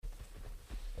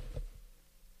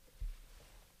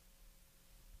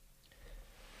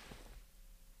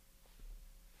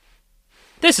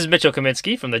This is Mitchell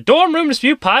Kaminsky from the Dorm Room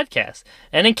Dispute Podcast.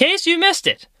 And in case you missed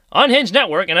it, Unhinged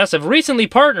Network and us have recently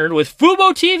partnered with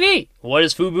Fubo TV. What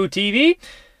is Fubo TV?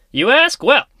 You ask?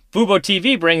 Well, Fubo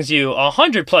TV brings you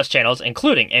 100 plus channels,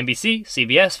 including NBC,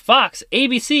 CBS, Fox,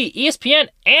 ABC, ESPN,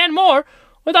 and more,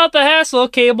 without the hassle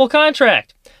of cable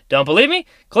contract. Don't believe me?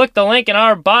 Click the link in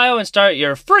our bio and start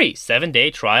your free 7-day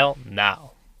trial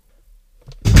now.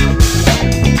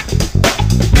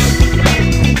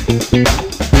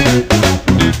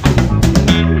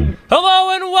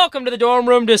 Hello and welcome to the Dorm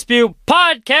Room Dispute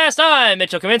Podcast. I'm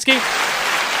Mitchell Kaminsky,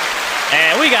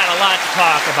 and we got a lot to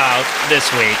talk about this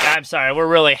week. I'm sorry, we're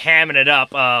really hamming it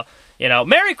up.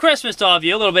 Merry Christmas to all of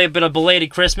you. A little bit of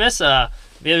belated Christmas. It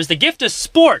was the gift of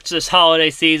sports this holiday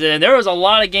season, and there was a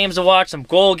lot of games to watch, some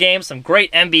goal games, some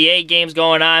great NBA games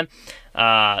going on.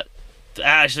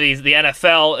 Actually, the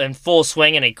NFL in full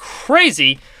swing in a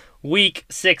crazy Week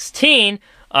 16.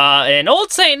 And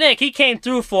old St. Nick, he came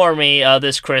through for me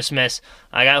this Christmas.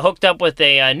 I got hooked up with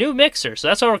a new mixer, so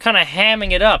that's why we're kind of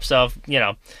hamming it up. So, you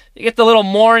get the little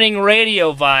morning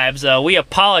radio vibes. We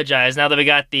apologize now that we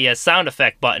got the sound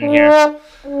effect button here.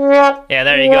 Yeah,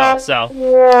 there you go.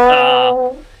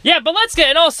 So, but let's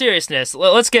get, in all seriousness,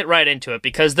 let's get right into it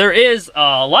because there is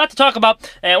a lot to talk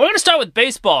about. And we're going to start with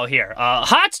baseball here.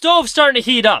 Hot stove starting to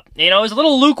heat up. It was a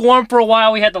little lukewarm for a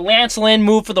while. We had the Lance Lynn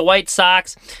move for the White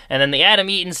Sox, and then the Adam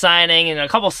Eaton signing, and a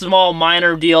couple small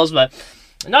minor deals, but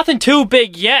nothing too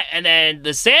big yet. And then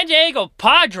the San Diego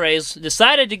Padres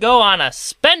decided to go on a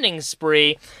spending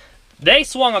spree. They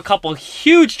swung a couple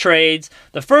huge trades.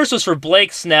 The first was for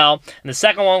Blake Snell, and the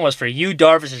second one was for Yu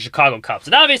Darvish and Chicago Cubs.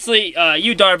 And obviously,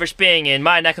 Yu Darvish being in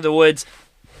my neck of the woods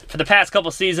for the past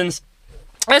couple seasons,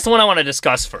 that's the one I want to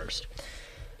discuss first.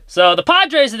 So the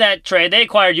Padres in that trade, they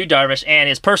acquired Yu Darvish and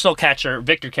his personal catcher,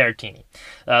 Victor Caratini.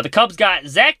 The Cubs got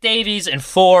Zach Davies and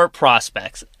 4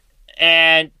 prospects.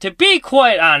 And to be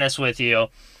quite honest with you,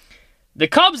 the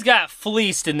Cubs got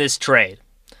fleeced in this trade.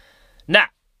 Now,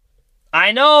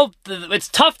 I know it's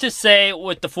tough to say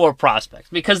with the 4 prospects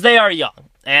because they are young.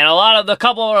 And the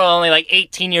couple are only like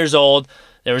 18 years old.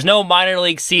 There was no minor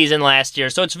league season last year,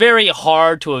 so it's very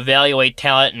hard to evaluate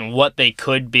talent and what they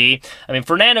could be. I mean,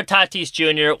 Fernando Tatis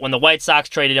Jr., when the White Sox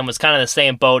traded him, was kind of the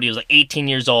same boat. He was like 18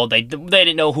 years old. They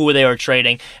didn't know who they were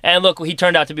trading. And look, he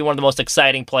turned out to be one of the most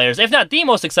exciting players, if not the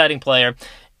most exciting player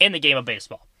in the game of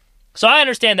baseball. So I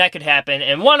understand that could happen.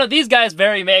 And one of these guys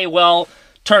may well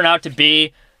turn out to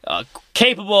be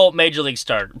capable major league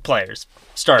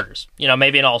starters,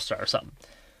 maybe an all-star or something.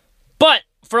 But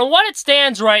for what it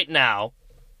stands right now,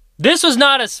 this was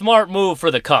not a smart move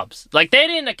for the Cubs. Like, they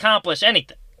didn't accomplish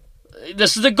anything.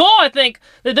 This is the goal, I think,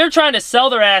 that they're trying to sell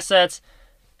their assets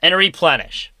and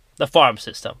replenish the farm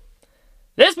system.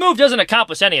 This move doesn't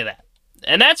accomplish any of that.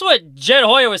 And that's what Jed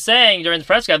Hoyer was saying during the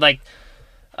press conference,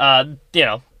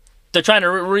 they're trying to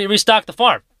restock the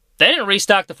farm. They didn't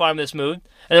restock the farm this move.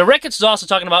 And then Ricketts is also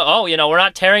talking about, we're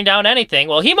not tearing down anything.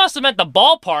 Well, he must have meant the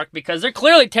ballpark because they're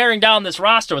clearly tearing down this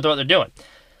roster with what they're doing.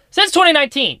 Since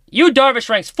 2019, Yu Darvish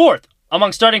ranks 4th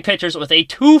among starting pitchers with a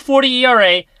 2.40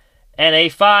 ERA and a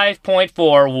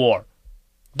 5.4 WAR.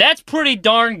 That's pretty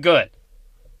darn good.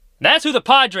 That's who the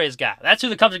Padres got. That's who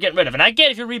the Cubs are getting rid of. And I get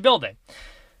it if you're rebuilding.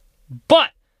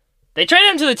 But they traded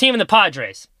him to the team in the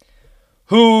Padres,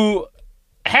 who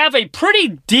have a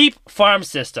pretty deep farm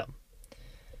system.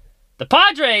 The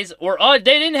Padres they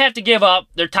didn't have to give up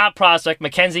their top prospect,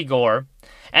 Mackenzie Gore,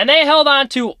 and they held on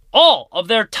to all of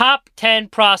their top 10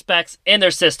 prospects in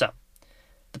their system.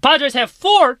 The Padres have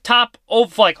 4 top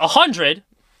 100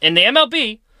 in the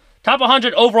MLB, top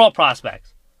 100 overall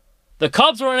prospects. The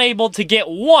Cubs were unable to get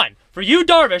one for Yu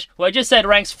Darvish, who I just said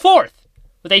ranks 4th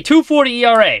with a 2.40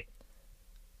 ERA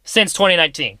since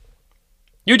 2019.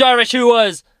 Yu Darvish, who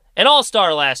was an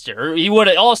all-star last year, he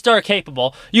would all-star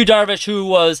capable. Yu Darvish, who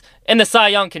was in the Cy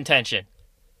Young contention.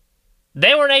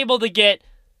 They weren't able to get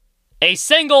a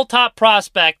single top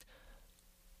prospect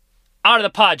out of the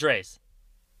Padres.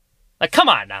 Like, come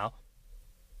on now.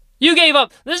 You gave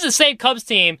up, this is the same Cubs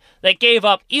team that gave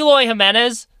up Eloy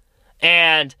Jimenez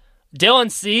and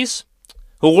Dylan Cease,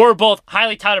 who were both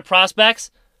highly touted prospects,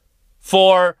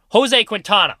 for Jose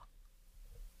Quintana,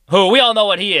 who we all know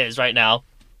what he is right now.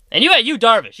 And you had Yu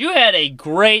Darvish. You had a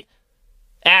great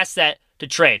asset to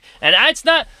trade. And it's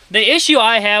not the issue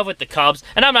I have with the Cubs,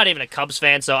 and I'm not even a Cubs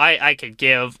fan, so I could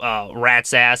give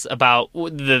rat's ass about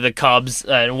the Cubs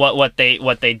and what they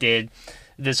did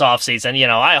this offseason.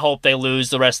 I hope they lose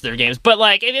the rest of their games. But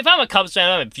if I'm a Cubs fan,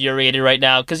 I'm infuriated right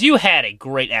now because you had a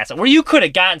great asset where you could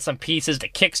have gotten some pieces to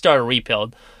kickstart a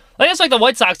rebuild. That's like the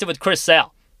White Sox did with Chris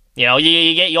Sale. You know,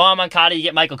 you get Yohan Moncada, you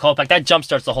get Michael Kopech. That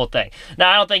jumpstarts the whole thing. Now,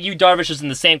 I don't think Yu Darvish is in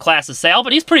the same class as Sale,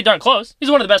 but he's pretty darn close. He's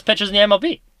one of the best pitchers in the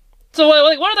MLB. So,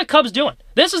 what are the Cubs doing?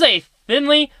 This is a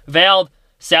thinly veiled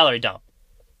salary dump.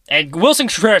 And Wilson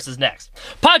Contreras is next.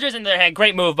 Padres, on the other hand,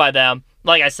 great move by them.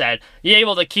 Like I said, you're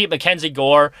able to keep Mackenzie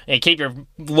Gore and keep your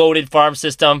loaded farm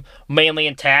system mainly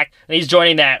intact. And he's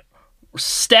joining that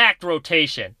stacked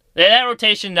rotation. That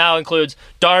rotation now includes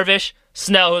Darvish,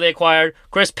 Snell, who they acquired,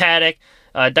 Chris Paddock,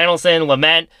 Dinelson,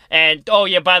 Lament, and oh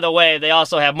yeah, by the way, they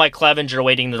also have Mike Clevenger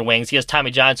waiting in the wings. He has Tommy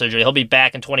John surgery. He'll be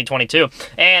back in 2022.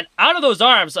 And out of those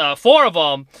arms, 4 of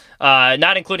them,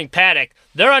 not including Paddock,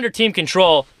 they're under team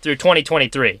control through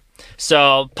 2023.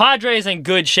 So Padres in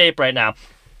good shape right now.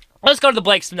 Let's go to the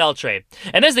Blake Snell trade.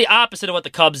 And this is the opposite of what the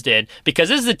Cubs did, because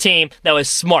this is a team that was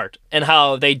smart in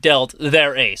how they dealt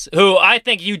their ace, who I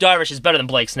think Yu Darvish is better than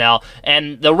Blake Snell.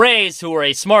 And the Rays, who were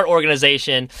a smart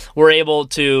organization, were able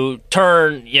to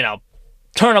turn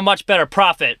a much better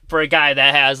profit for a guy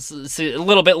that has a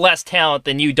little bit less talent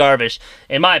than Yu Darvish,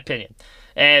 in my opinion.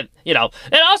 And, it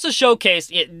also showcased,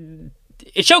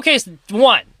 it showcased,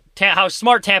 one, how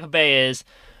smart Tampa Bay is,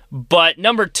 but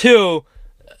number 2,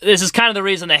 this is kind of the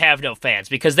reason they have no fans,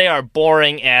 because they are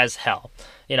boring as hell.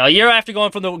 A year after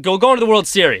going to the World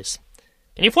Series,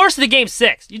 and you forced it to Game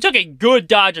 6, you took a good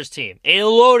Dodgers team, a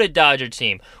loaded Dodgers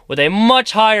team, with a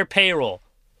much higher payroll,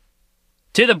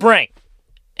 to the brink.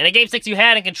 And in Game 6 you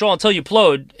had in control until you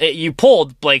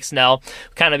pulled Blake Snell,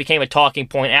 kind of became a talking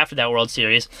point after that World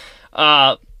Series.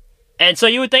 And so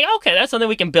you would think, okay, that's something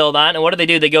we can build on, and what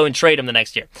do? They go and trade him the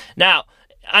next year. Now,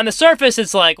 on the surface,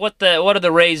 it's like, what are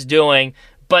the Rays doing?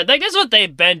 But this is what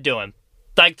they've been doing,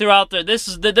 throughout this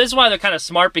is why they're kind of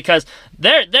smart, because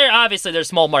they're obviously they're a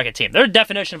small market team. They're a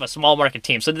definition of a small market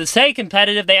team. So to stay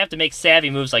competitive, they have to make savvy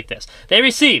moves like this. They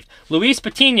received Luis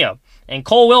Patino and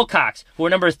Cole Wilcox, who are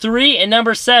number 3 and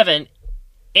number 7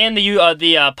 in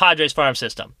the Padres farm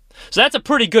system. So that's a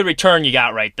pretty good return you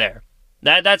got right there.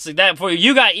 That's for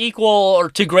you got equal or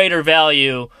to greater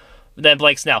value than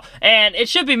Blake Snell. And it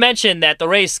should be mentioned that the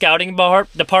Rays scouting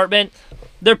department,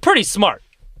 they're pretty smart.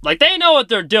 They know what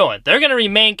they're doing. They're going to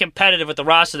remain competitive with the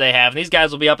roster they have, and these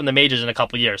guys will be up in the majors in a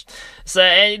couple years. So,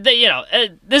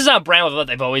 this is on brand with what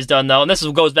they've always done, though, and this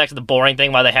goes back to the boring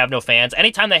thing, why they have no fans.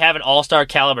 Anytime they have an all-star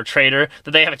caliber trader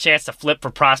that they have a chance to flip for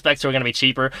prospects who are going to be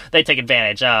cheaper, they take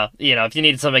advantage. If you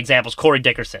need some examples, Corey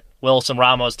Dickerson, Wilson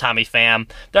Ramos, Tommy Pham.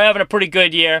 They're having a pretty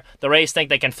good year. The Rays think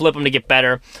they can flip them to get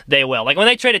better. They will. When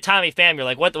they traded Tommy Pham, you're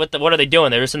like, what are they doing?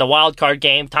 They're just in the wild card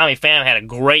game. Tommy Pham had a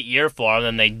great year for them,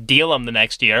 and they deal him the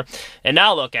next year. And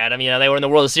now look at them. They were in the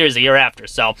World Series the year after.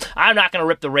 So I'm not going to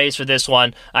rip the Rays for this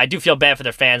one. I do feel bad for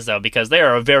their fans, though, because they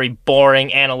are a very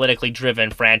boring, analytically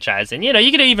driven franchise. And, you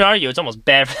could even argue it's almost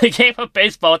bad for the game of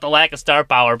baseball with the lack of star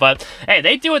power. But, hey,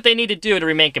 they do what they need to do to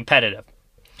remain competitive.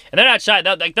 And they're not shy.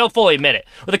 They'll fully admit it.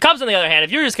 With the Cubs, on the other hand,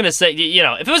 if you're just going to say,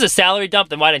 if it was a salary dump,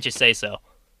 then why didn't you say so?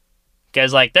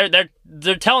 Because,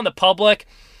 they're telling the public,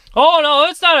 oh, no,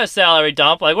 it's not a salary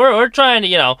dump. We're trying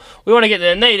to, we want to get,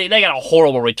 and they got a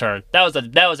horrible return. That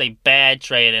was a bad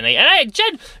trade. And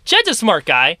Jed's a smart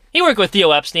guy. He worked with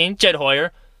Theo Epstein, Jed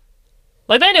Hoyer.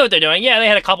 They knew what they're doing. Yeah, they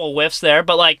had a couple of whiffs there,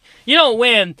 but, you don't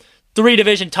win 3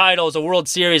 division titles, a World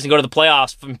Series, and go to the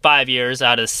playoffs from 5 years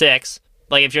out of 6.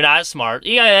 If you're not smart.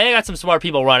 They got some smart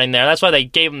people running there. That's why they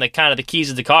gave them the keys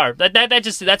to the car.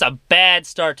 That's a bad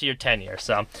start to your tenure.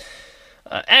 So,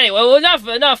 anyway, well,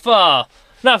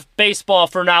 enough baseball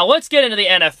for now. Let's get into the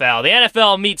NFL. The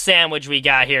NFL meat sandwich we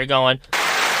got here going.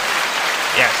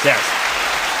 Yes.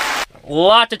 A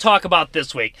lot to talk about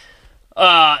this week.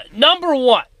 Number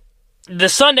 1, the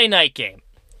Sunday night game.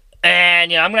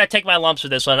 And, I'm going to take my lumps for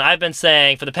this one. I've been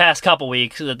saying for the past couple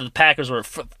weeks that the Packers were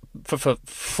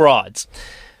frauds.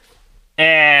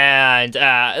 And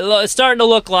it's starting to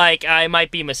look like I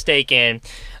might be mistaken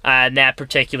in that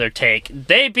particular take.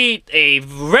 They beat a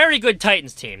very good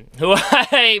Titans team, who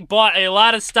I bought a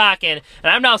lot of stock in,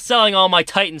 and I'm now selling all my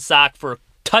Titans stock for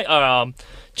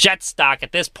Jets stock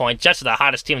at this point. Jets are the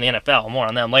hottest team in the NFL. More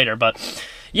on them later, but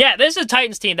yeah, this is a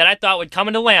Titans team that I thought would come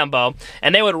into Lambeau,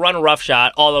 and they would run a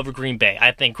roughshod all over Green Bay.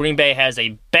 I think Green Bay has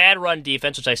a bad run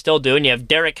defense, which I still do, and you have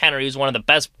Derrick Henry, who's one of the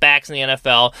best backs in the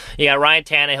NFL. You got Ryan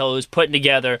Tannehill, who's putting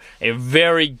together a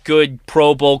very good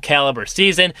Pro Bowl caliber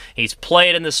season. He's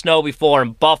played in the snow before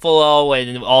in Buffalo,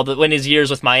 and when his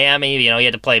years with Miami, he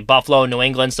had to play Buffalo, New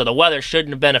England, so the weather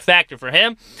shouldn't have been a factor for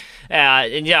him.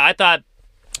 I thought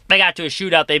they got to a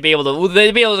shootout, they'd be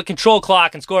able to control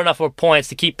clock and score enough more points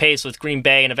to keep pace with Green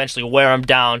Bay and eventually wear them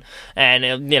down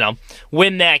and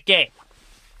win that game.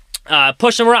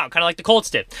 push them around, kind of like the Colts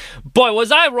did. Boy,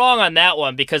 was I wrong on that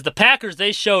one, because the Packers,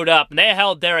 they showed up, and they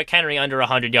held Derrick Henry under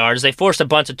 100 yards. They forced a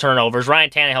bunch of turnovers. Ryan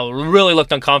Tannehill really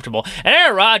looked uncomfortable. And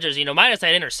Aaron Rodgers, minus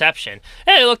that interception,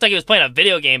 it looked like he was playing a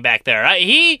video game back there.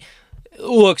 He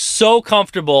looks so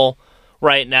comfortable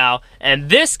right now, and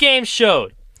this game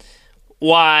showed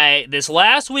why this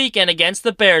last weekend against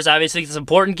the Bears, obviously it's an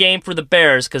important game for the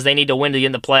Bears because they need to win to get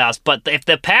in the playoffs, but if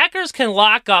the Packers can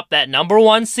lock up that number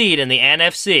 1 seed in the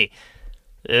NFC,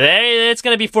 it's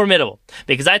going to be formidable,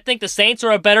 because I think the Saints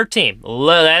are a better team.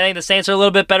 I think the Saints are a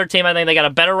little bit better team. I think they got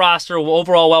a better roster,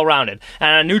 overall well-rounded. And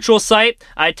on a neutral site,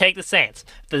 I'd take the Saints.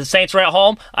 If the Saints were at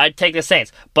home, I'd take the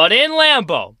Saints. But in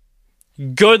Lambeau,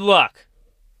 good luck.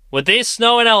 With these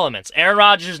snow and elements, Aaron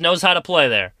Rodgers knows how to play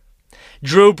there.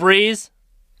 Drew Brees,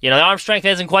 the arm strength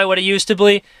isn't quite what it used to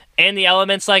be. In the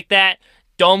elements like that,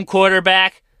 dome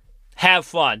quarterback, have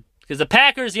fun. Because the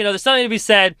Packers, there's something to be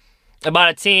said about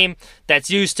a team that's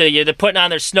used to they're putting on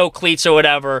their snow cleats or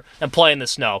whatever and playing the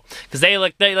snow. Because they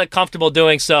look comfortable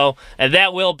doing so, and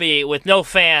that will be, with no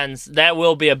fans, that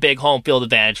will be a big home field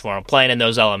advantage for them, playing in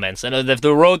those elements. And if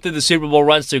the road through the Super Bowl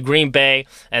runs through Green Bay,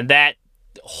 and that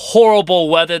horrible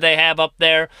weather they have up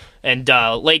there, and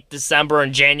late December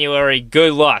and January,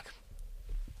 good luck.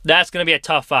 That's going to be a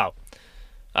tough out.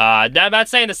 I'm not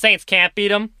saying the Saints can't beat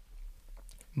them,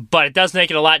 but it does make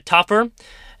it a lot tougher.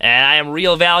 And I am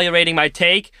reevaluating my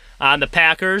take on the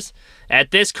Packers. At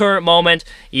this current moment,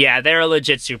 yeah, they're a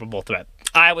legit Super Bowl threat.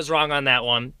 I was wrong on that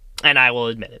one, and I will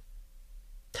admit it.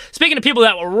 Speaking of people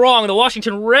that were wrong, the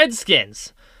Washington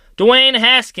Redskins, Dwayne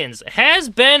Haskins has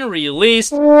been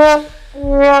released. That's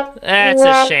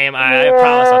a shame. I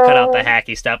promise I'll cut out the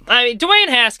hacky stuff. Dwayne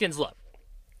Haskins, look.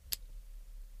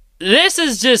 This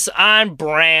is just on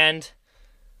brand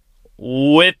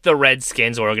with the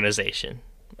Redskins organization.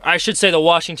 I should say the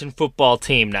Washington football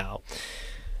team now.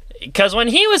 Because when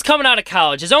he was coming out of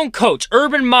college, his own coach,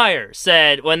 Urban Meyer,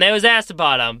 said, when they was asked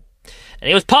about him, and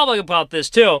he was public about this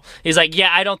too, he's like, yeah,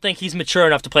 I don't think he's mature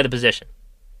enough to play the position.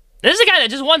 This is a guy that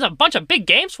just won a bunch of big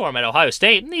games for him at Ohio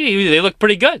State. They look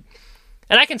pretty good.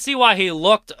 And I can see why he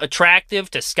looked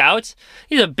attractive to scouts.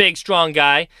 He's a big, strong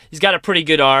guy. He's got a pretty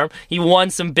good arm. He won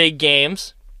some big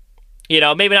games.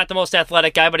 Maybe not the most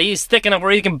athletic guy, but he's thick enough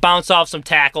where he can bounce off some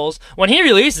tackles. When he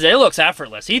releases it looks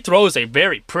effortless. He throws a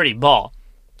very pretty ball.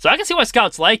 So I can see why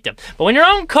scouts liked him. But when your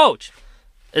own coach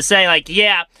is saying,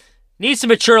 yeah, needs to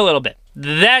mature a little bit,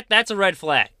 that's a red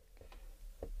flag.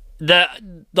 The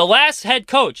last head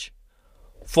coach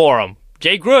for him,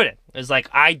 Jay Gruden, is like,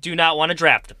 I do not want to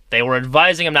draft him. They were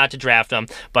advising him not to draft him.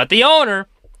 But the owner,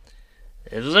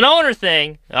 it was an owner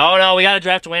thing. Oh, no, we got to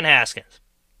draft Dwayne Haskins.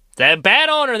 That bad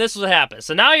owner, this is what happens.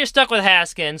 So now you're stuck with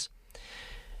Haskins.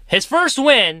 His first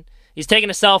win, he's taking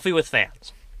a selfie with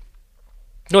fans.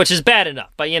 Which is bad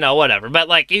enough, but whatever.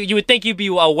 But you would think you'd be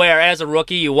aware as a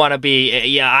rookie, you want to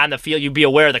be on the field, you'd be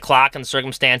aware of the clock and the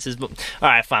circumstances. But all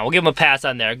right, fine, we'll give him a pass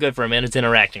on there. Good for him, and it's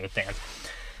interacting with fans.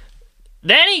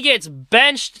 Then he gets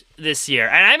benched this year,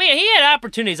 and he had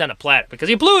opportunities on the platter because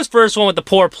he blew his first one with the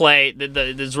poor play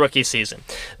his rookie season.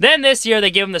 Then this year they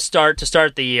give him the start to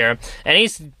start the year, and he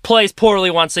plays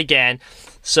poorly once again.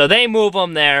 So they move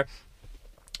him there.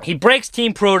 He breaks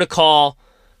team protocol.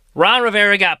 Ron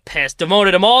Rivera got pissed,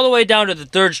 demoted him all the way down to the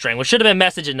third string, which should have been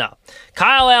message enough.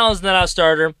 Kyle Allen's not a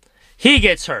starter. He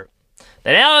gets hurt.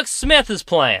 Then Alex Smith is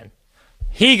playing.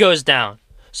 He goes down.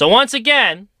 So once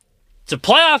again, it's a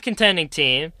playoff contending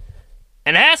team,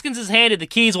 and Haskins is handed the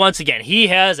keys once again. He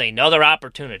has another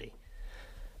opportunity.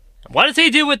 What does he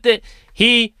do with it?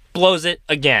 He blows it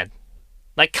again.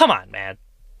 Come on, man.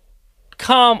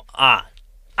 Come on.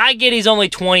 I get he's only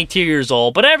 22 years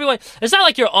old, but everyone, it's not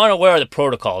like you're unaware of the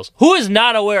protocols. Who is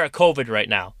not aware of COVID right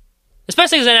now?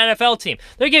 Especially as an NFL team.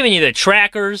 They're giving you the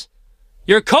trackers.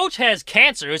 Your coach has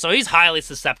cancer, so he's highly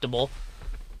susceptible.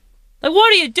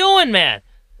 What are you doing, man?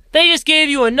 They just gave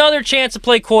you another chance to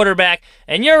play quarterback,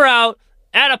 and you're out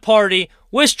at a party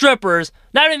with strippers,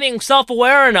 not even being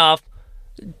self-aware enough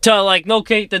to,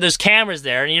 locate that there's cameras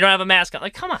there, and you don't have a mask on.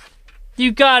 Come on.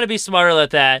 You got to be smarter than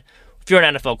that if you're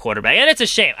an NFL quarterback. And it's a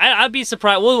shame. I'd be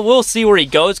surprised. We'll see where he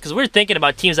goes, because we're thinking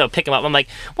about teams that would pick him up. I'm like,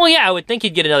 well, yeah, I would think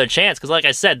he'd get another chance, because like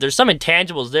I said, there's some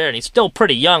intangibles there, and he's still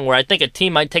pretty young, where I think a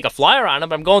team might take a flyer on him,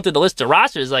 but I'm going through the list of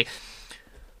rosters,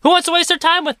 who wants to waste their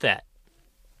time with that?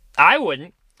 I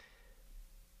wouldn't.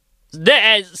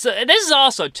 This is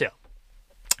also, too,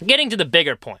 getting to the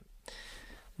bigger point.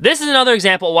 This is another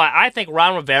example why I think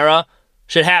Ron Rivera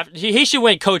should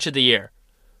win Coach of the Year.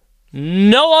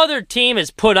 No other team has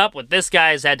put up what this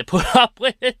guy has had to put up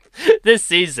with this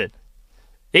season.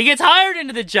 He gets hired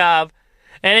into the job,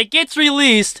 and it gets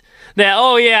released that,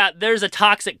 oh yeah, there's a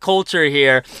toxic culture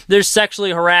here. There's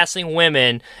sexually harassing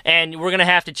women, and we're going to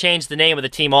have to change the name of the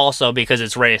team also because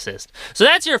it's racist. So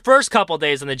that's your first couple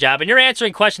days on the job, and you're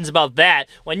answering questions about that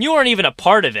when you weren't even a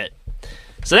part of it.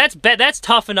 So that's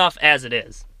tough enough as it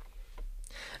is.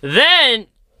 Then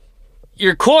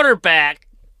your quarterback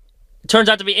turns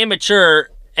out to be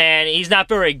immature, and he's not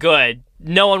very good.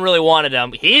 No one really wanted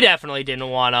him. He definitely didn't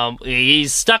want him.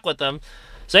 He's stuck with them.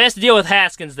 So he has to deal with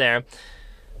Haskins there.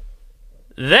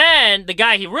 Then the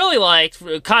guy he really liked,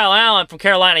 Kyle Allen from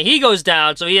Carolina, he goes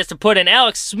down, so he has to put in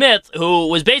Alex Smith, who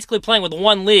was basically playing with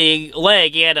one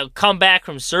leg. He had to come back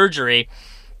from surgery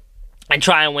and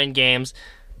try and win games.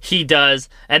 He does.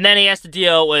 And then he has to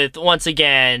deal with, once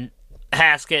again,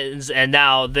 Haskins, and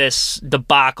now this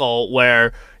debacle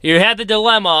where you have the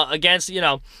dilemma against,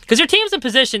 because your team's in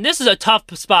position. This is a tough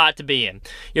spot to be in.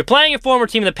 You're playing your former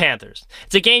team, the Panthers.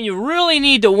 It's a game you really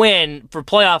need to win for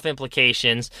playoff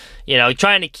implications.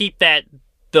 Trying to keep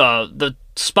the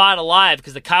spot alive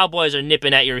because the Cowboys are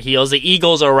nipping at your heels. The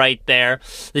Eagles are right there.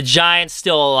 The Giants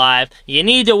still alive. You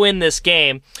need to win this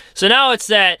game. So now it's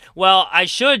that, well, I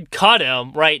should cut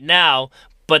him right now,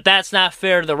 but that's not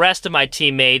fair to the rest of my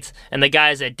teammates and the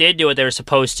guys that did do what they were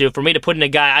supposed to. For me to put in a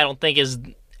guy I don't think is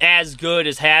as good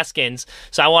as Haskins,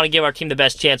 so I want to give our team the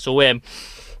best chance to win.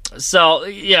 So,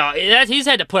 he's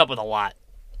had to put up with a lot.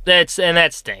 That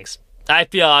stinks. I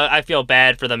feel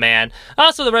bad for the man.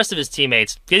 Also, the rest of his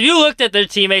teammates. If you looked at their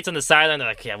teammates on the sideline, they're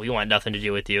like, yeah, we want nothing to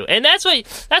do with you. And that's what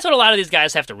a lot of these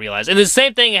guys have to realize. And the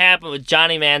same thing happened with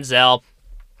Johnny Manziel.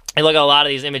 And look at a lot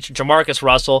of these images. Jamarcus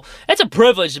Russell. It's a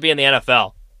privilege to be in the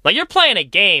NFL. Like, you're playing a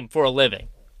game for a living.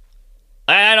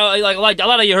 I know, like a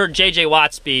lot of you heard J.J.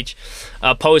 Watt's speech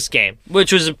post-game,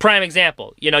 which was a prime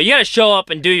example. You got to show up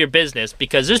and do your business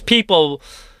because there's people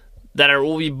that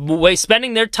are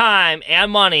spending their time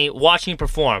and money watching you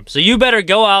perform. So you better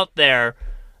go out there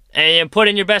and put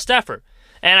in your best effort.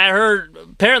 And I heard,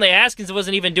 apparently Haskins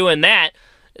wasn't even doing that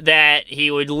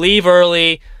he would leave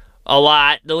early a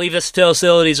lot, to leave the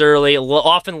facilities early,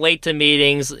 often late to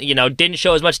meetings, didn't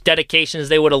show as much dedication as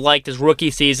they would have liked his rookie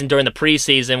season during the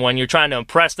preseason when you're trying to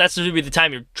impress. That's usually the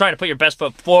time you're trying to put your best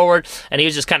foot forward, and he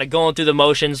was just kind of going through the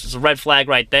motions. It's a red flag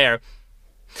right there.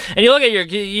 And you look at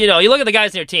you look at the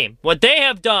guys in your team, what they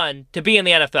have done to be in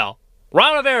the NFL.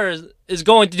 Ron Rivera is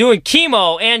doing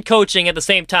chemo and coaching at the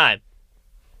same time,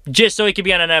 just so he can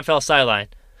be on an NFL sideline.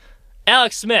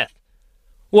 Alex Smith,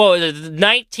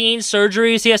 19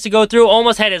 surgeries he has to go through,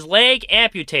 almost had his leg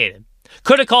amputated.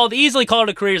 Could have easily called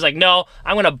it a career. He's like, no,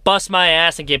 I'm going to bust my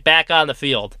ass and get back on the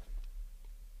field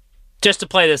just to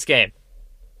play this game.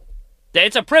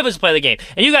 It's a privilege to play the game.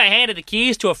 And you got handed the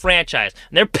keys to a franchise,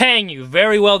 and they're paying you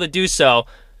very well to do so,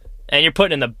 and you're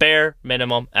putting in the bare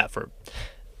minimum effort.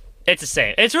 It's the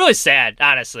same. It's really sad,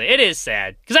 honestly. It is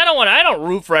sad. Because I don't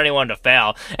root for anyone to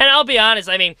fail. And I'll be honest,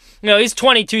 he's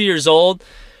 22 years old,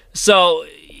 so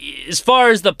as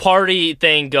far as the party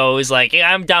thing goes,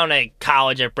 I'm down at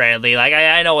college at Bradley.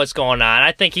 I know what's going on.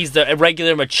 I think he's the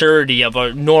regular maturity of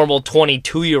a normal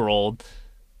 22-year-old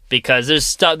because there's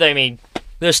stuff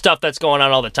that's going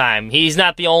on all the time. He's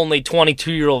not the only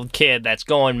 22-year-old kid that's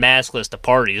going maskless to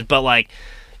parties, but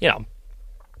you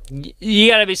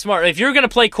got to be smart. If you're going to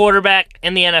play quarterback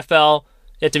in the NFL,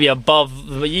 you have to be above.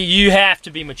 You have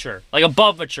to be mature,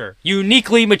 above mature,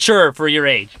 uniquely mature for your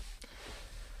age.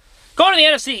 Going to the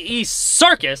NFC East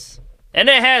circus, and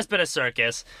it has been a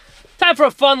circus. Time for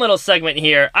a fun little segment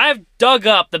here. I've dug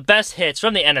up the best hits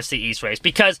from the NFC East race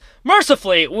because,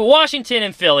 mercifully, Washington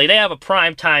and Philly, they have a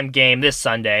primetime game this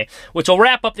Sunday, which will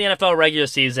wrap up the NFL regular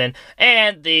season,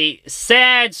 and the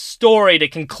sad story to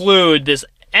conclude this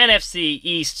NFC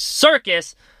East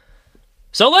circus.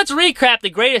 So let's recap the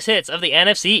greatest hits of the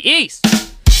NFC East.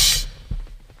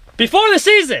 Before the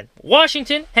season,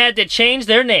 Washington had to change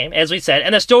their name, as we said,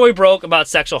 and the story broke about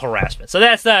sexual harassment. So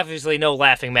that's obviously no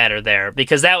laughing matter there,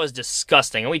 because that was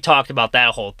disgusting, and we talked about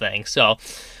that whole thing. So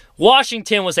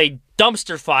Washington was a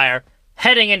dumpster fire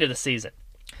heading into the season.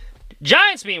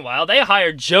 Giants, meanwhile, they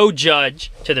hired Joe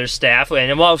Judge to their staff,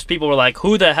 and most people were like,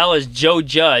 who the hell is Joe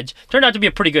Judge? Turned out to be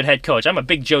a pretty good head coach. I'm a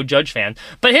big Joe Judge fan.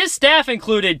 But his staff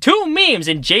included two memes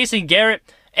in Jason Garrett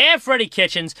and Freddie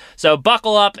Kitchens, so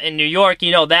buckle up in New York.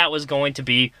 That was going to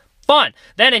be fun.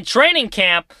 Then in training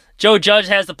camp, Joe Judge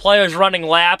has the players running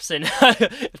laps, and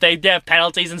they have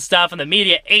penalties and stuff, and the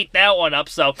media ate that one up.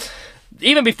 So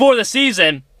even before the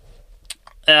season,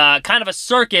 kind of a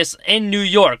circus in New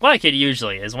York, like it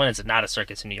usually is when it's not a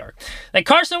circus in New York. Then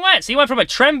Carson Wentz, he went from a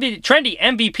trendy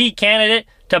MVP candidate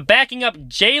to backing up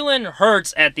Jalen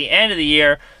Hurts at the end of the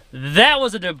year. That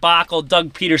was a debacle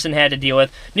Doug Peterson had to deal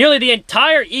with. Nearly the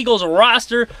entire Eagles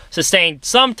roster sustained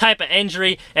some type of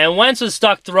injury, and Wentz was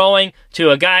stuck throwing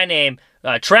to a guy named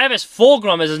Travis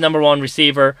Fulgham as his number one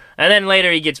receiver, and then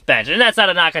later he gets benched. And that's not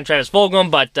a knock on Travis Fulgham,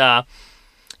 but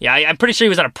yeah, I'm pretty sure he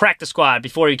was on a practice squad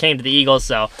before he came to the Eagles,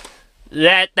 so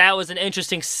that was an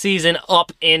interesting season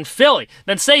up in Philly.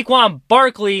 Then Saquon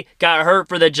Barkley got hurt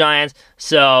for the Giants,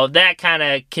 so that kind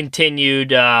of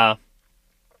continued a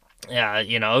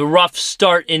rough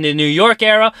start in the New York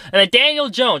era. And then Daniel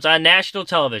Jones on national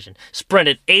television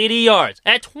sprinted 80 yards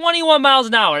at 21 miles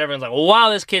an hour. And everyone's like, wow,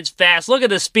 this kid's fast. Look at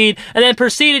the speed. And then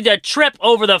proceeded to trip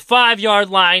over the 5-yard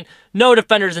line. No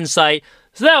defenders in sight.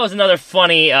 So that was another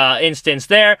funny instance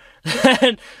there.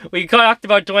 Then we talked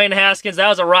about Dwayne Haskins. That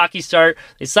was a rocky start.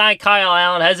 They signed Kyle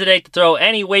Allen, hesitate to throw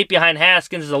any weight behind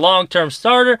Haskins as a long-term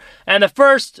starter. And the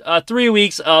first 3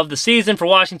 weeks of the season for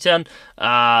Washington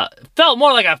felt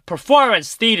more like a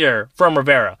performance theater from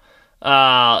Rivera.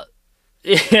 It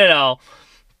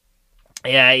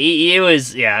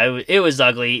was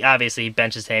ugly. Obviously, he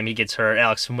benches him. He gets hurt.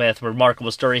 Alex Smith,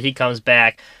 remarkable story. He comes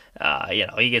back.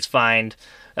 He gets fined.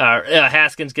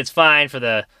 Haskins gets fined for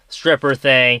the stripper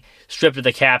thing, stripped of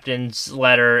the captain's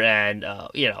letter, and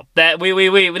that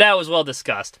was well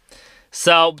discussed.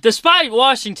 So, despite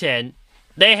Washington,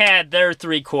 they had their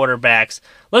 3 quarterbacks.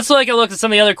 Let's take a look at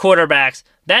some of the other quarterbacks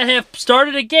that have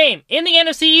started a game in the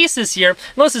NFC East this year.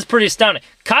 And this is pretty astounding.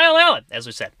 Kyle Allen, as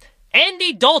we said.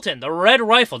 Andy Dalton, the Red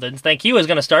Rifle, didn't think he was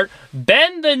going to start.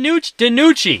 Ben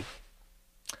DiNucci.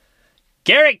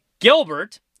 Garrett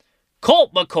Gilbert.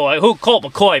 Colt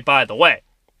McCoy, by the way.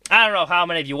 I don't know how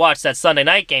many of you watched that Sunday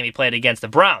night game he played against the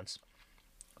Browns.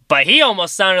 But he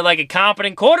almost sounded like a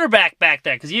competent quarterback back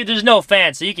there because there's no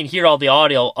fans, so you can hear all the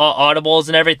audio audibles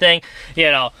and everything.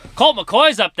 Colt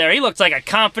McCoy's up there. He looks like a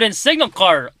confident signal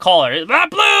caller. Blue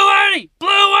 80,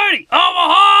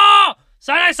 Omaha,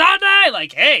 Sunday.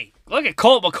 Like, hey, look at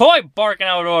Colt McCoy barking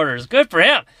out orders. Good for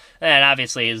him. And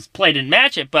obviously his play didn't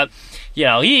match it, but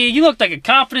he looked like a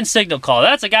confident signal caller.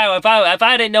 That's a guy who, if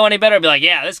I didn't know any better, I'd be like,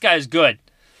 yeah, this guy's good.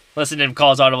 Listen to him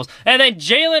call his audibles. And then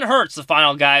Jalen Hurts, the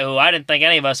final guy who I didn't think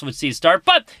any of us would see start,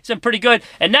 but he's been pretty good.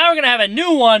 And now we're going to have a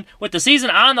new one with the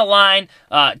season on the line.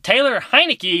 Taylor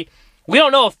Heinicke, we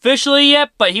don't know officially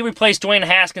yet, but he replaced Dwayne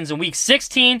Haskins in Week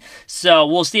 16. So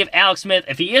we'll see if Alex Smith,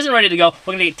 if he isn't ready to go,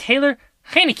 we're going to get Taylor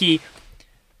Heinicke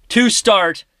to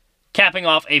start, capping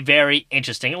off a very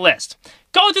interesting list.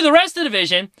 Going through the rest of the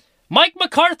division, Mike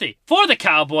McCarthy for the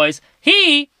Cowboys.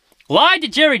 He lied to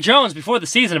Jerry Jones before the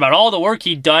season about all the work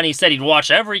he'd done. He said he'd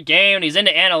watch every game, and he's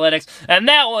into analytics, and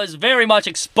that was very much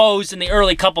exposed in the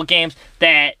early couple games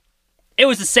that it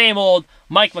was the same old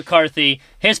Mike McCarthy.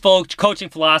 His coaching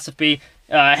philosophy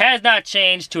has not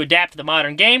changed to adapt to the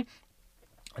modern game.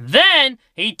 Then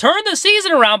he turned the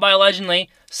season around by allegedly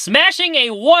smashing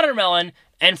a watermelon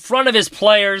in front of his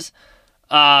players.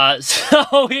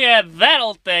 So he had that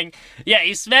old thing. Yeah,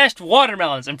 he smashed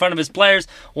watermelons in front of his players.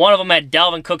 One of them had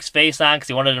Dalvin Cook's face on because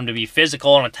he wanted him to be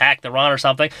physical and attack the run or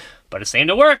something. But it seemed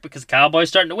to work because the Cowboys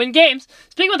starting to win games.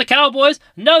 Speaking of the Cowboys,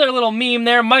 another little meme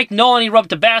there. Mike Nolan, he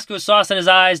rubbed Tabasco sauce in his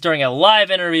eyes during a live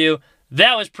interview.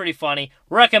 That was pretty funny.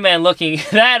 Recommend looking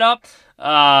that up.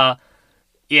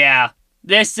 Yeah,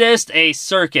 this is a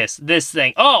circus, this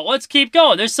thing. Oh, let's keep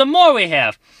going. There's some more we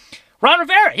have. Ron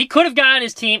Rivera, he could have gotten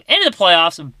his team into the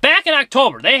playoffs back in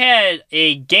October. They had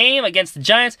a game against the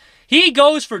Giants. He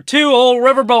goes for 2, old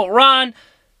Riverboat Ron.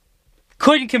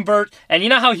 Couldn't convert. And you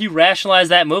know how he rationalized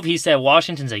that move? He said,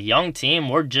 Washington's a young team.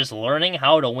 We're just learning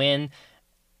how to win.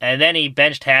 And then he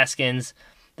benched Haskins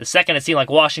the second it seemed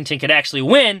like Washington could actually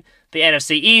win the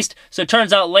NFC East. So it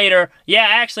turns out later, yeah,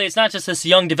 actually, it's not just this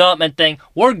young development thing.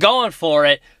 We're going for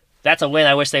it. That's a win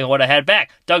I wish they would have had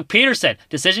back. Doug Peterson,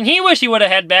 decision he wished he would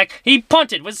have had back. He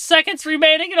punted with seconds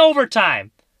remaining in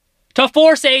overtime to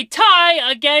force a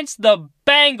tie against the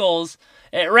Bengals.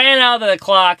 It ran out of the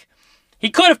clock. He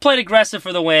could have played aggressive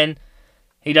for the win.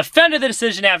 He defended the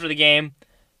decision after the game,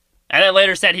 and then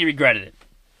later said he regretted it.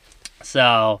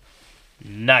 So,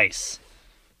 nice.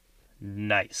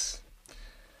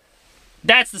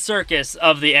 That's the circus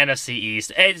of the NFC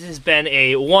East. It has been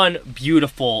one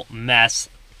beautiful mess.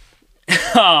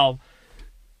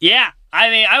 Yeah. I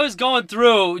mean, I was going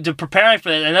through to preparing for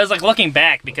this, and I was like looking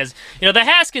back because, the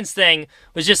Haskins thing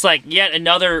was just like yet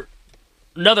another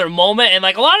moment, and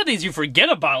like a lot of these you forget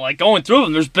about, like going through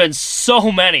them. There's been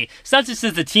so many. It's not just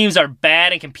that the teams are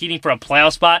bad and competing for a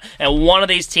playoff spot, and one of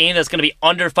these teams that's going to be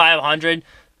under 500,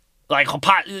 like,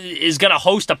 is going to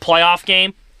host a playoff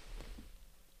game.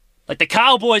 Like the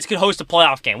Cowboys could host a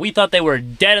playoff game. We thought they were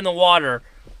dead in the water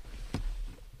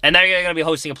And they're going to be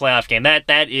hosting a playoff game.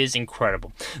 That is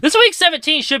incredible. This week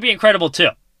 17 should be incredible too.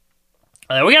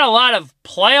 We got a lot of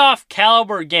playoff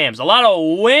caliber games, a lot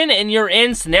of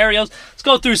win-and-you're-in scenarios. Let's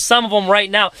go through some of them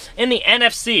right now in the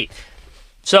NFC.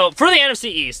 So for the NFC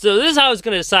East, so this is how I was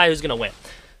going to decide who's going to win.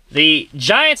 The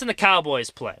Giants and the Cowboys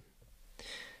play.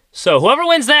 So whoever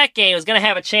wins that game is going to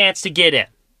have a chance to get in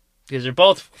because they're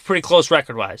both pretty close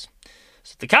record-wise.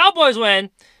 So if the Cowboys win,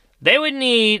 they would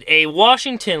need a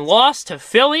Washington loss to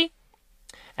Philly,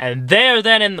 and they're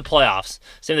then in the playoffs.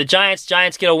 So the Giants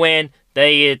get a win.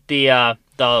 They get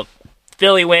the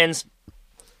Philly wins.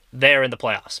 They're in the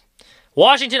playoffs.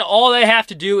 Washington, all they have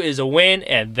to do is a win,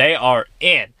 and they are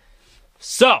in.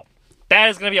 So that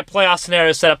is going to be a playoff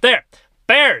scenario set up there.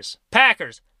 Bears,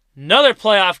 Packers, another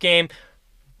playoff game.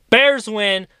 Bears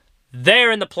win.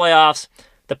 They're in the playoffs.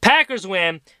 The Packers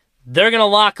win. They're going to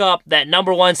lock up that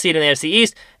number 1 seed in the NFC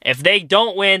East. If they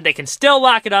don't win, they can still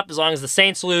lock it up as long as the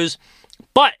Saints lose.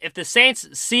 But if the Saints,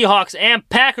 Seahawks, and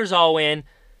Packers all win,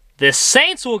 the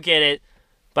Saints will get it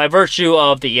by virtue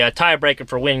of the tiebreaker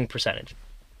for winning percentage.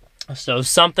 So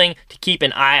something to keep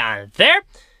an eye on there.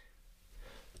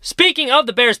 Speaking of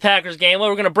the Bears-Packers game,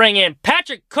 we're going to bring in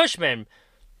Patrick Cushman,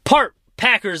 part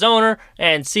Packers owner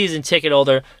and season ticket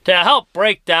holder, to help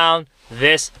break down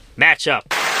this matchup.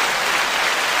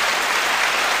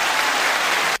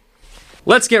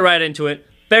 Let's get right into it.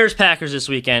 Bears-Packers this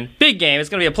weekend. Big game. It's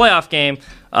going to be a playoff game.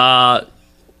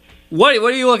 What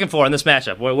are you looking for in this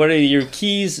matchup? What are your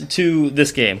keys to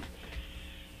this game?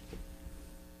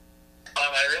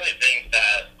 I really think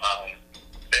that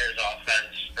Bears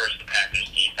offense versus the Packers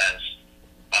defense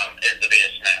is the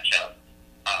biggest matchup.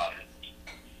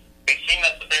 We've seen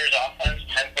that the Bears offense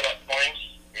can put up points.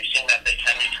 We've seen that they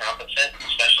can be competent,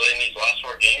 especially in these last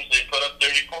 4 games. They put up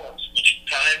 30 points each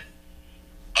time.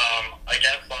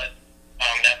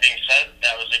 That being said,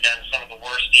 that was against some of the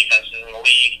worst defenses in the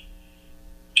league,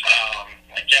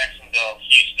 like Jacksonville,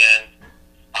 Houston,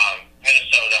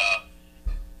 Minnesota,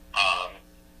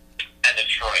 and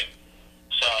Detroit.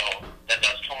 So that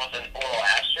does come with a little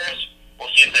asterisk. We'll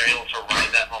see if they're able to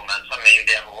ride that momentum. Maybe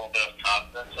they have a little bit of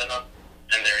confidence in them,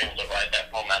 and they're able to ride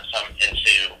that momentum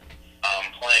into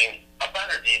playing a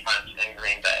better defense in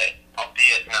Green Bay,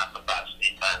 albeit not the best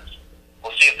defense.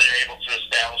 We'll see if they're able to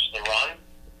establish the run,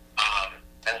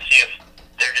 and see if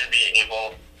they're going to be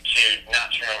able to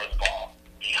not turn over the ball,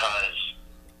 because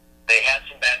they had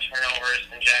some bad turnovers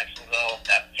in Jacksonville.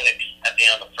 That pick at the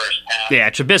end of the first half. Yeah,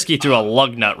 Trubisky threw a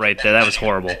lug nut right there. That was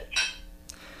horrible.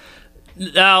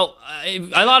 Now,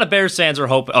 a lot of Bears fans are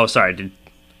hoping... Oh, sorry, dude.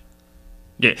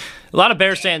 Yeah, a lot of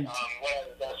Bears fans... What I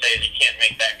was going to say is you can't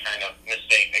make that kind of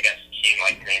mistake against a team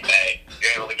like Green Bay.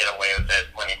 You're able to get away with it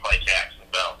when you play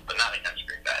Jacksonville, but not against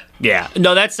Green Bay. Yeah,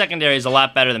 no, that secondary is a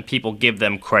lot better than people give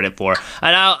them credit for.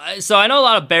 I know a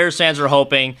lot of Bears fans are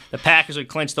hoping the Packers would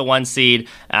clinch the 1 seed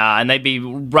and they'd be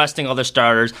resting all their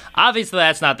starters. Obviously,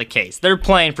 that's not the case. They're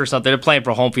playing for something. They're playing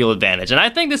for home field advantage. And I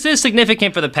think this is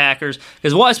significant for the Packers,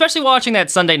 because especially watching that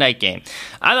Sunday night game,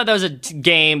 I thought that was a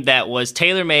game that was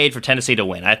tailor-made for Tennessee to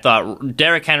win. I thought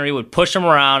Derrick Henry would push them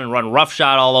around and run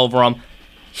roughshod all over them.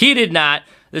 He did not.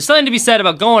 There's something to be said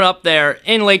about going up there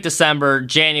in late December,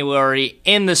 January,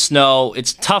 in the snow.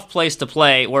 It's a tough place to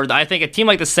play, where I think a team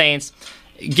like the Saints,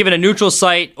 given a neutral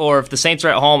site, or if the Saints are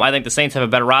at home, I think the Saints have a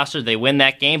better roster. They win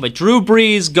that game. But Drew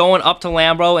Brees going up to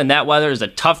Lambeau in that weather is a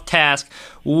tough task.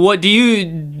 What do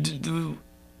you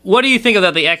think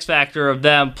about the X factor of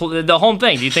them, the home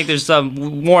thing? Do you think there's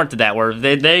some warrant to that, where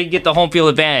they get the home field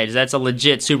advantage? That's a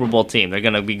legit Super Bowl team. They're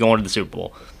going to be going to the Super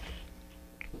Bowl.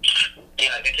 Yeah,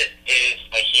 I think it is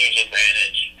a huge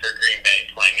advantage for Green Bay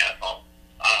playing at home.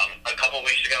 A couple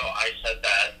weeks ago, I said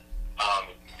that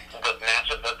the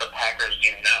matchup that the Packers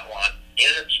do not want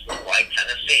is like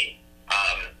Tennessee.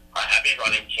 A heavy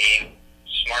running team,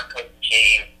 smart coach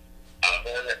team,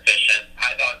 very efficient.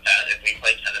 I thought that if we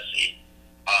played Tennessee,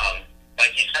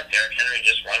 like you said, Derrick Henry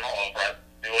just run all over it.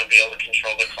 We would be able to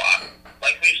control the clock,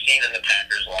 like we've seen in the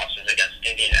Packers' losses against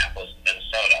Indianapolis and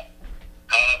Minnesota.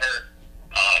 However,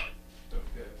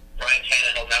 Ryan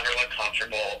Tannehill never looked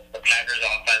comfortable. The Packers'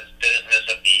 offense didn't miss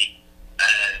a beat,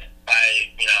 and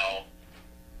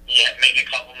make a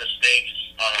couple mistakes.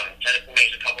 Tennessee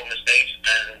makes a couple mistakes,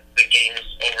 and the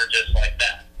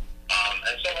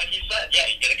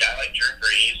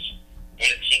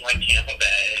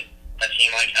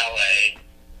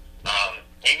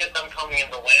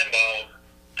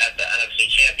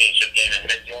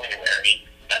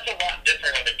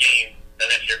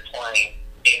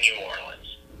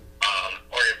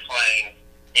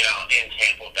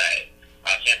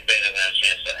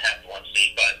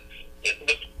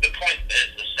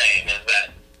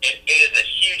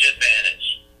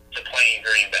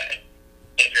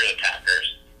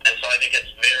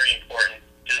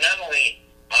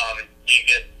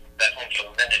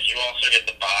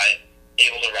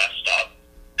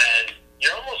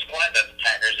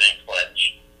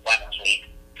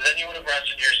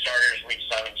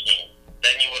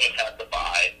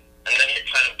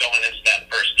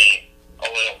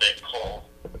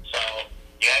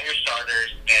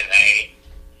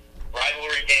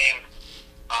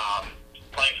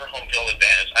home field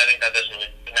advantage. I think that this is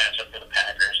a matchup for the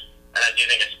Packers, and I do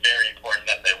think it's very important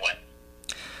that they win.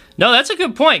 No, that's a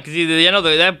good point, because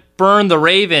that burned the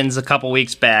Ravens a couple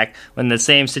weeks back when the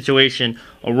same situation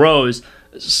arose.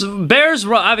 So Bears,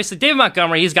 obviously, David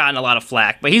Montgomery, he's gotten a lot of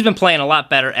flack, but he's been playing a lot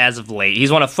better as of late.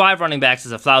 He's one of 5 running backs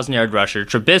as a 1,000-yard rusher.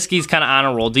 Trubisky's kind of on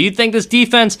a roll. Do you think this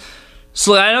defense,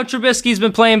 so I know Trubisky's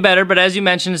been playing better, but as you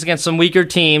mentioned, it's against some weaker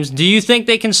teams. Do you think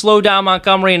they can slow down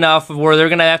Montgomery enough where they're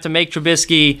going to have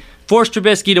to force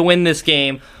Trubisky to win this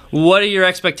game? What are your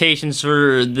expectations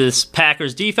for this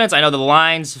Packers defense? I know the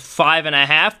line's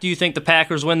 5.5. Do you think the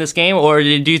Packers win this game, or do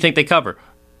you think they cover?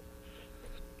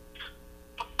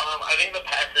 I think the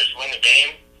Packers win the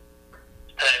game,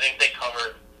 and I think they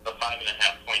cover the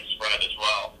 5.5-point spread as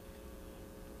well.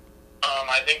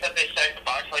 I think that they stack the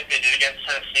box like they did against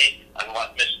Tennessee and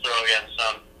let Mitch throw against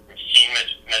them, see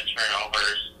Mitch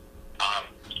turnovers.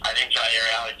 I think Jair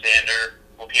Alexander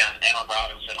will be on Allen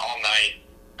Robinson all night,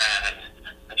 and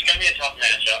it's going to be a tough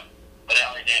matchup, but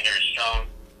Alexander has shown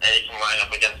that he can line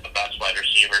up against the best wide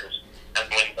receivers and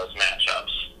win those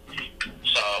matchups.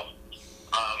 So,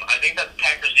 I think that the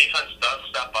Packers defense does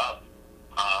step up.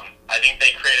 I think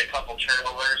they create a couple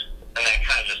turnovers, and that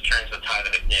kind of just turns the tide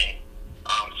of the game.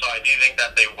 So I do think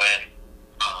that they win,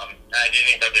 and I do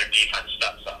think that their defense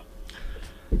steps up.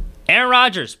 Aaron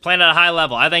Rodgers playing at a high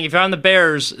level. I think if you're on the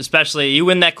Bears, especially, you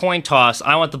win that coin toss,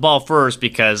 I want the ball first,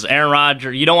 because Aaron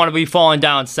Rodgers, you don't want to be falling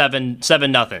down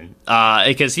 7-0,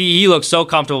 because he looks so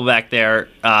comfortable back there,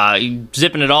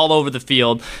 zipping it all over the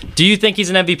field. Do you think he's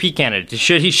an MVP candidate?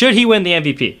 Should he win the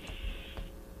MVP?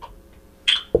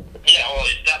 Yeah, well,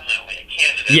 he's definitely a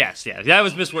candidate. Yes, that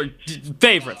was misword.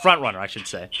 Favorite, front runner, I should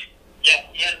say. Yeah,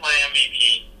 he is my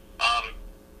MVP,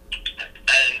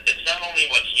 and it's not only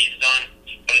what he's done,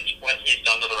 but it's what he's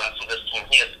done to the rest of this team.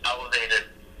 He has elevated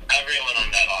everyone on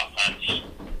that offense.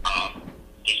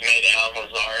 He's made Allen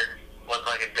Lazard look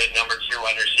like a good number 2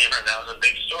 wide receiver, and that was a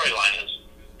big storyline.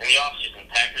 In the offseason,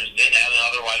 Packers didn't have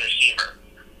another wide receiver,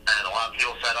 and a lot of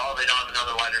people said, they don't have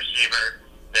another wide receiver,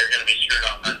 they're going to be screwed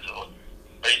offensively.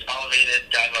 But he's elevated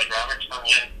guys like Robert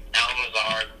Tonyan, Allen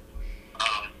Lazard,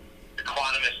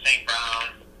 Equanimous St.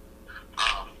 Brown.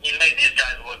 He's made these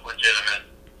guys look legitimate.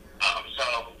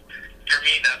 So, for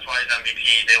me, that's why he's MVP.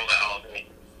 He's able to elevate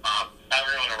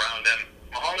everyone around him.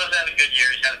 Mahomes had a good year.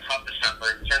 He's had a tough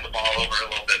December. Turned the ball over a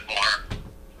little bit more.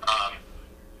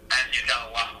 And he's got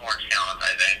a lot more talent,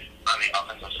 I think, on the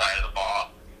offensive side of the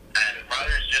ball. And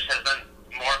Rodgers just has been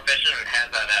more efficient and has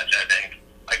that edge, I think,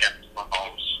 against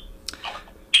Mahomes.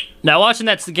 Now, watching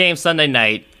that game Sunday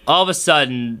night, all of a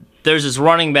sudden, there's this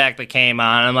running back that came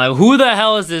on. I'm like, who the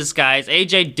hell is this guy? It's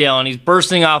A.J. Dillon. He's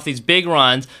bursting off these big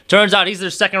runs. Turns out he's their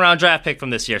second-round draft pick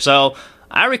from this year. So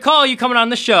I recall you coming on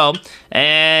the show,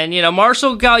 and,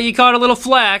 Marshall caught a little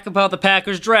flack about the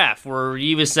Packers draft, where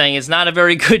he was saying it's not a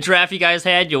very good draft you guys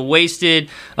had. You wasted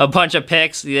a bunch of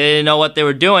picks. You didn't know what they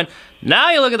were doing. Now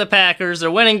you look at the Packers,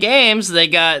 they're winning games. They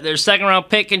got their second-round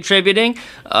pick contributing.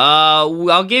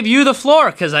 I'll give you the floor,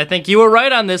 because I think you were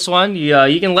right on this one.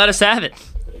 You can let us have it.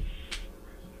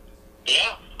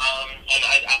 Yeah, and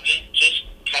I did just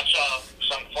catch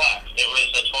some flack. It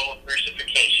was a total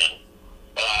crucifixion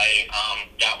that I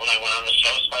got when I went on the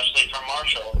show, especially from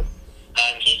Marshall.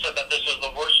 And he said that this was the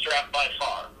worst draft by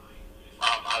far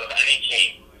out of any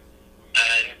team.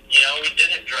 And, we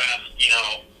didn't draft,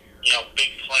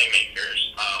 big playmakers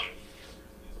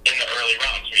in the early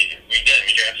rounds. We did.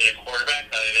 We drafted a quarterback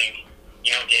that I think,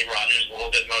 gave Rodgers a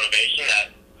little bit of motivation.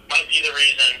 That might be the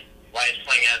reason why he's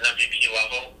playing at an MVP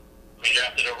level. We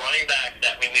drafted a running back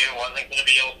that we knew wasn't going to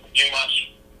be able to do much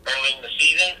early in the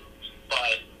season,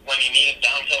 but when you need a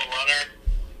downhill runner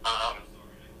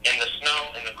in the snow,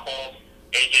 in the cold,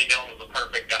 A.J. Dillon was the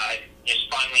perfect guy. He's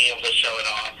finally able to show it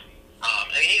off.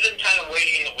 And he's been kind of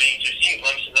waiting in the wings. We've seen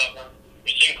glimpses of him.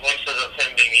 We've seen glimpses of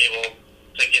him being able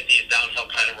to get these downhill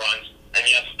kind of runs. And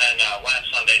yes, then last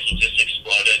Sunday he just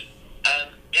exploded.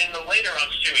 And in the later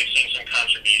rounds, too, we've seen some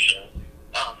contribution.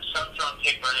 Seventh-round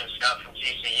pick Vernon Scott from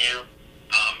TCU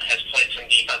has played some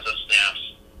defensive snaps.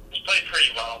 He's played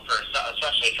pretty well,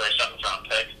 especially for a seventh-round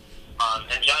pick.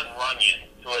 And John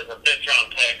Runyon, who is a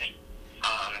fifth-round pick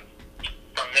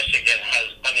from Michigan,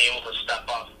 has been able to step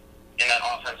up in that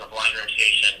offensive line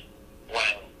rotation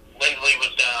when Lindley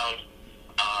was down,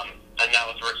 and now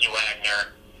with Ricky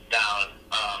Wagner down,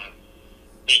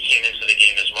 he came into the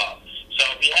game as well. So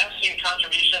we have seen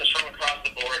contributions from across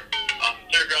the board.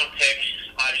 Third-round pick,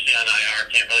 obviously on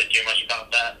IR, can't really do much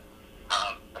about that.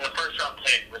 And the first-round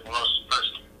pick was the most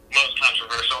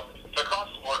controversial. So across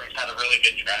the board, we've had a really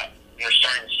good draft, and we're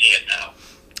starting to see it now.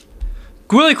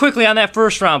 really quickly on that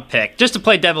first round pick, just to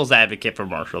play devil's advocate for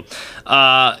Marshall.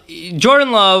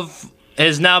 Jordan Love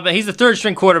he's the third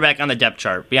string quarterback on the depth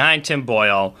chart behind Tim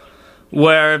Boyle.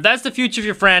 Where if that's the future of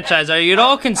your franchise, are you at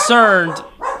all concerned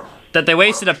that they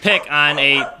wasted a pick on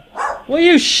a? Will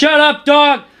you shut up,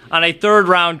 dog? On a third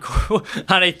round,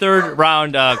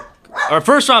 or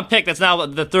first round pick that's now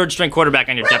the third string quarterback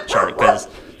on your depth chart, because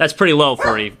that's pretty low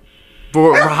for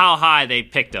how high they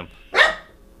picked him.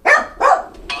 Yeah,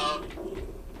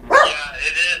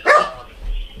 it is.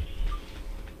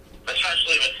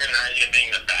 Especially with Gimnasia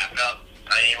being the backup.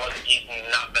 He's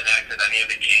not been active any of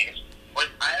the games.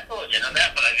 I have to look into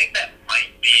that, but I think that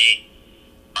might be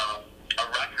a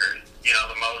record.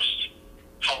 The most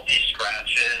healthy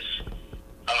scratches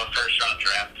of a first-round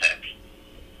draft pick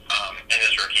in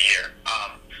his rookie year.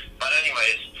 But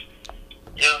anyways,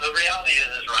 the reality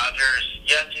is Rodgers,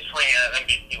 yes, he's playing at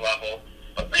MVP level,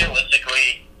 but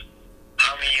realistically,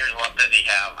 how many years left does he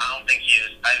have? I think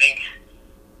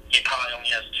he probably only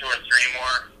has 2 or 3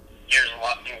 more years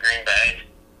left in Green Bay.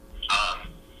 And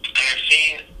you've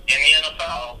seen in the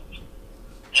NFL,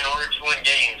 in order to win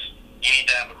games, you need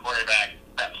to have a quarterback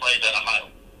that plays at a high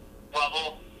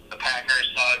level. The Packers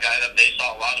saw a guy that they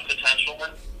saw a lot of potential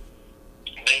in.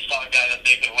 They saw a guy that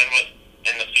they could win with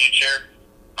in the future,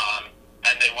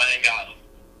 and they went and got him.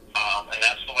 And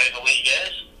that's the way the league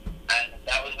is, and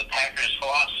that was the Packers'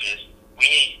 philosophy is we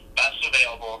need best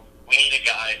available, we need a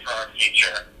guy for our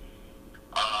future.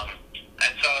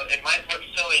 And so it might look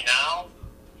silly now,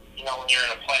 when you're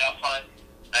in a playoff hunt,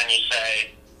 and you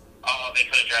say, oh, they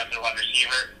could have drafted a wide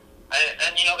receiver.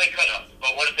 And they could have.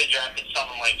 But what if they drafted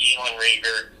someone like Jalen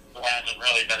Reagor, who hasn't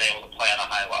really been able to play at a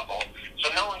high level? So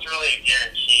no one's really a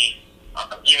guarantee,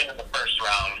 even in the first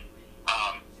round.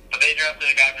 But they drafted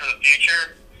a guy for the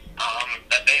future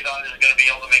that they thought was going to be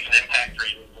able to make an impact for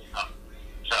years to come.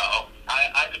 So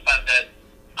I defend it.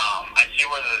 I see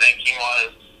where the thinking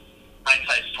was.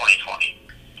 Hindsight's 2020.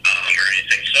 Or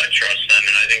anything. So I trust them,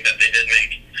 and I think that they did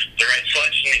make the right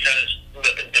selection because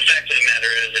the fact of the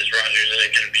matter is Rodgers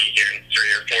isn't going to be here in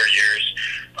 3 or 4 years.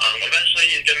 Eventually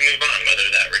he's going to move on, whether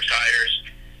that retires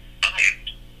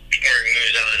or he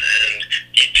moves on. And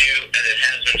you do, and it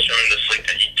has been shown in this league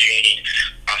that you do need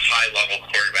a high-level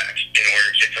quarterback in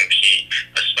order to compete,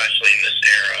 especially in this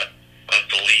era of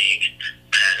the league.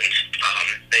 And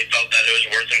they felt that it was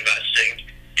worth investing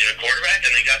in a quarterback,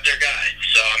 and they got their guy.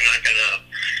 So I'm not going to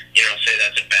say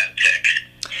that's a bad pick.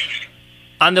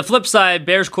 On the flip side,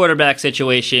 Bears quarterback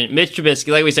situation, Mitch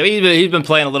Trubisky, like we said, he's been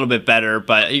playing a little bit better,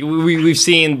 but we've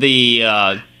seen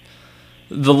the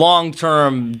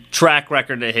long-term track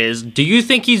record of his. Do you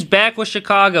think he's back with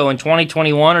Chicago in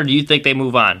 2021, or do you think they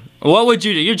move on? What would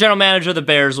you do? You're general manager of the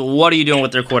Bears. What are you doing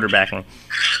with their quarterback? If I'm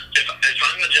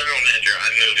the general manager,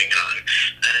 I'm moving on.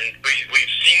 And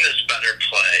we've seen this better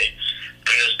play,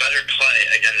 and this better play,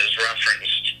 again, is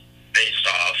referenced based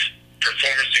off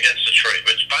performance against Detroit,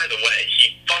 which, by the way,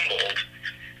 he fumbled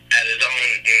at his own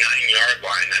 9-yard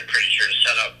line, I'm pretty sure, to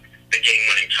set up the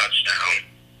game-winning touchdown.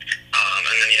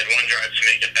 And then he had one drive to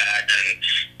make it back and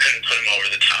couldn't put him over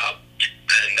the top.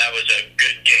 And that was a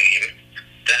good game.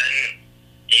 Then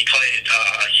he played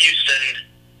Houston,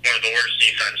 one of the worst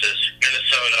defenses.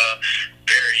 Minnesota,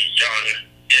 very young,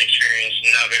 inexperienced,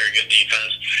 not very good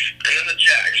defense. And then the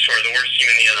Jags, who are the worst team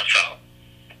in the NFL.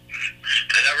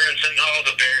 And everyone said, oh,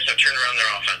 the Bears have turned around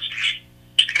their offense.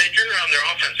 They turned around their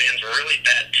offense against really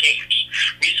bad teams.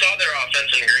 We saw their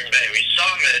offense in Green Bay. We saw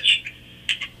Mitch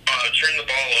turn the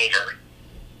ball over 3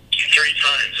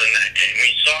 times in that game.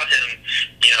 We saw him,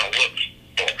 look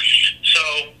bullish. So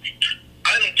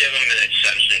I don't give him an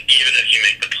extension, even if you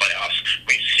make the playoffs.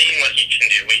 We've seen what he can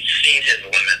do. We've seen his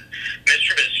limit. Mitch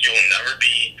Trubisky will never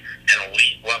be an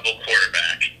elite-level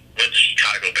quarterback with the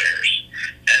Chicago Bears.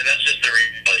 And that's just the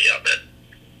reality of it.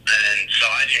 And so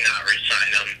I do not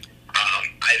re-sign him.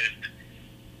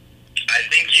 I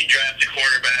think you draft a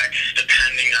quarterback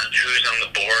depending on who's on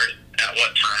the board at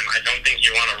what time. I don't think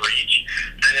you want to reach.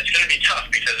 And it's going to be tough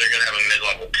because they're going to have a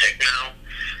mid-level pick now.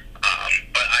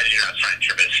 But I do not sign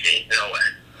Trubisky. No way.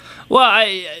 Well,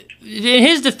 in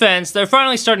his defense, they're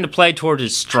finally starting to play towards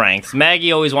his strengths.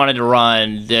 Maggie always wanted to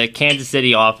run the Kansas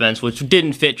City offense, which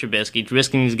didn't fit Trubisky.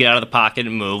 Trubisky needs to get out of the pocket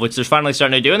and move, which they're finally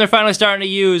starting to do. And they're finally starting to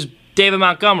use David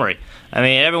Montgomery. I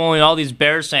mean, all these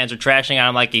Bears fans are trashing on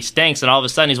him like he stinks, and all of a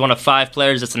sudden he's one of 5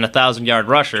 players that's an 1,000-yard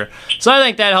rusher. So I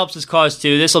think that helps his cause,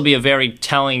 too. This will be a very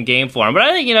telling game for him. But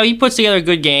I think, he puts together a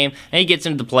good game, and he gets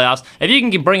into the playoffs. If you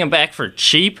can bring him back for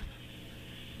cheap,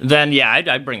 then yeah,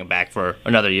 I'd bring him back for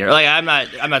another year. Like I'm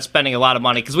not spending a lot of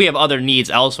money because we have other needs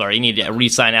elsewhere. You need to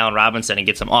re-sign Allen Robinson and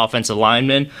get some offensive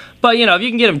linemen. But if you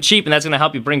can get him cheap and that's going to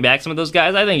help you bring back some of those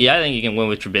guys, I think you can win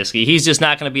with Trubisky. He's just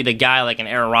not going to be the guy like an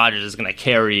Aaron Rodgers is going to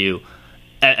carry you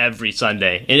every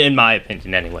Sunday, in my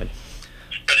opinion, anyway.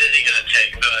 But is he going to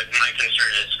take? My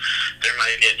concern is there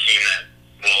might be a team that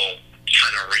will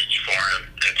kind of reach for him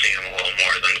and pay him a little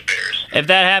more than the Bears. If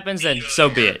that happens, then so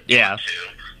be it. Yeah.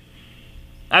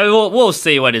 I mean, we'll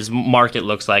see what his market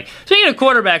looks like. Speaking of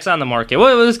quarterbacks on the market,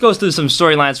 let's go through some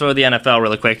storylines for the NFL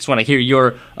really quick. Just want to hear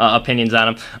your opinions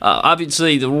on them.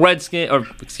 Obviously, the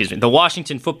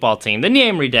Washington football team, the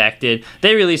name redacted,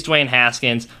 they released Dwayne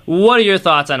Haskins. What are your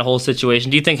thoughts on the whole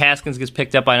situation? Do you think Haskins gets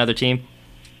picked up by another team?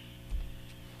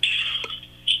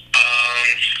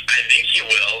 I think he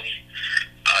will.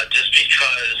 Just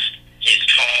because he's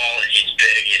tall, he's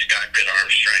big, he's got good arm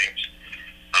strength.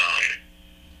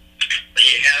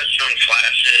 He has shown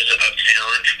flashes of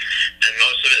talent, and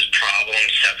most of his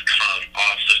problems have come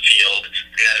off the field,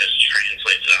 and that is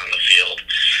translated on the field.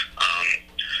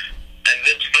 And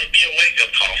this might be a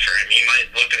wake-up call for him. He might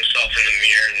look himself in the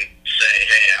mirror and say,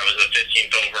 hey, I was a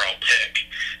 15th overall pick,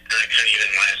 and I couldn't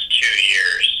even last 2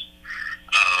 years.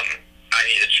 I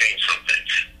need to change something.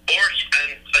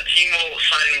 And a team will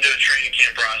sign him to a training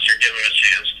camp roster, give him a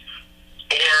chance.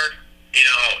 Or,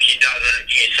 he doesn't.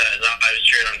 He says, I was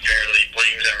treated unfairly,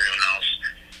 blames everyone else.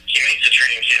 He makes a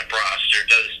training camp roster,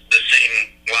 does the same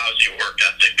lousy work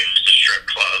ethic, goes to strip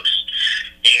clubs,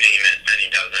 you name it, and he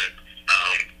doesn't.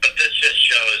 But this just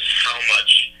shows how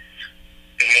much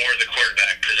more the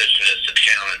quarterback position is to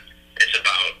talent. It's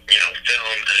about,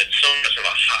 film, and it's so much of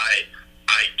a high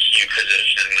IQ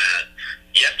position that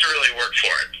you have to really work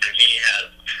for it. And he had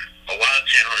a lot of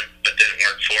talent, but didn't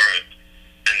work for it,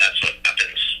 and that's what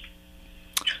happens.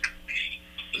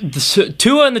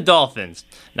 Tua and the Dolphins.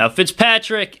 Now,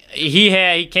 Fitzpatrick,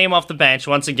 he came off the bench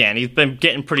once again. He's been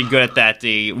getting pretty good at that,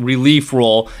 the relief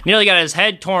role. Nearly got his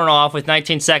head torn off with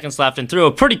 19 seconds left and threw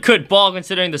a pretty good ball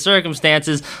considering the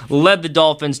circumstances. Led the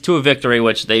Dolphins to a victory,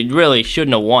 which they really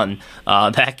shouldn't have won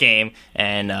that game.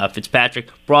 And Fitzpatrick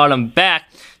brought him back.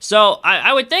 So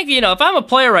I would think, if I'm a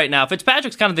player right now,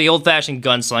 Fitzpatrick's kind of the old-fashioned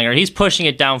gunslinger. He's pushing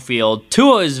it downfield.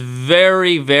 Tua is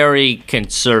very, very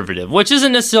conservative, which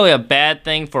isn't necessarily a bad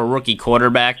thing for a rookie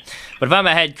quarterback. But if I'm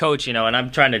a head coach, and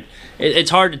I'm trying to, it's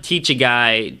hard to teach a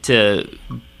guy to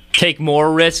take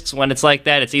more risks when it's like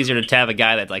that. It's easier to have a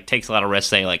guy that takes a lot of risks,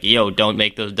 saying don't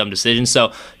make those dumb decisions.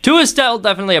 So Tua is still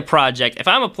definitely a project. If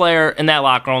I'm a player in that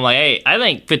locker room, I'm like, hey, I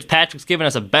think Fitzpatrick's giving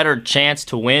us a better chance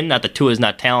to win. Not that Tua is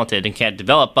not talented and can't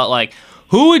develop, but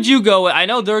who would you go with? I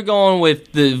know they're going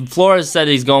with Flores said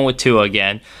he's going with Tua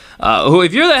again.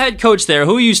 If you're the head coach there,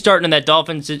 who are you starting in that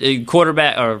Dolphins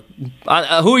quarterback, or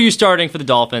who are you starting for the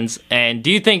Dolphins? And do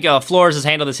you think Flores has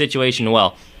handled the situation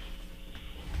well?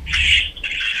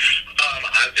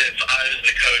 If I was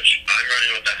the coach, I'm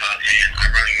running with the hot hand.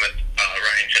 I'm running with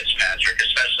Ryan Fitzpatrick,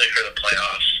 especially for the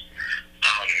playoffs.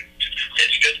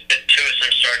 It's good that Tua has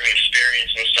some starting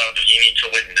experience and stuff, but you need to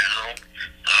win now.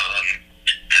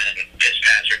 And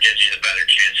Fitzpatrick gives you the better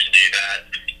chance to do that.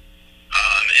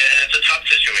 And it's a tough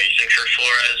situation for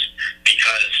Flores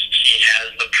because he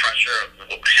has the pressure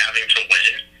of having to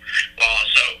win while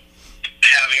also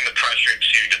having the pressure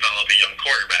to develop a young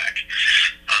quarterback.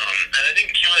 And I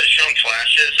think Tua has shown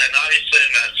flashes, and obviously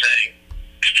I'm not saying,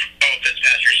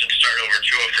 Fitzpatrick should start over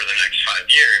Tua for the next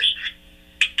 5 years.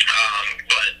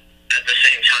 But at the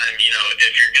same time,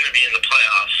 if you're going to be in the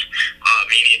playoffs,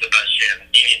 you need the best chance.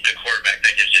 You need the quarterback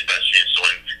that gives you the best chance to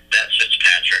win. That's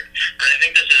Fitzpatrick. And I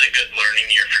think this is a good learning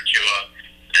year for Tua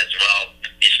as well.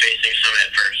 He's facing some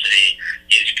adversity.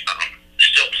 He's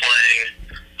still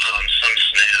playing some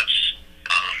snaps,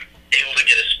 able to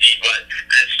get his feet wet.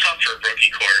 And it's tough for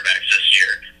rookie quarterbacks this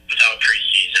year without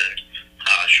preseason,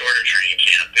 shorter training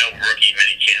camp, no rookie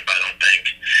mini camp, I don't think.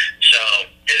 So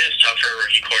it is tough for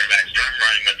rookie quarterbacks, but I'm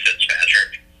running with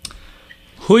Fitzpatrick.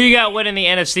 Who you got winning the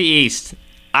NFC East?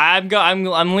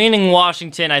 I'm leaning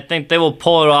Washington. I think they will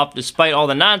pull it off despite all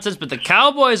the nonsense, but the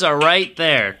Cowboys are right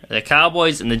there. The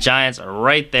Cowboys and the Giants are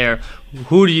right there.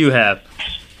 Who do you have?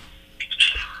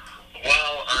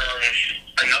 Well,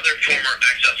 another former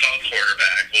XFL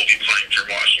quarterback will be playing for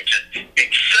Washington,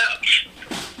 except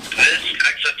this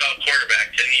XFL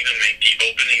quarterback didn't even make the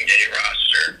opening day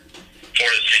roster for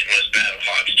the St. Louis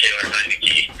Battlehawks, Taylor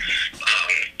Heineke.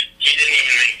 He didn't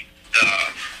even make the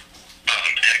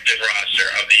active roster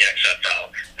of the XFL.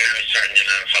 Now he's starting an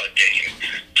NFL game.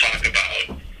 Talk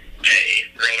about a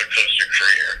roller coaster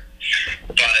career.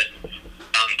 But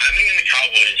I'm thinking the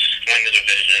Cowboys win the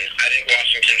division. I think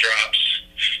Washington drops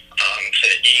to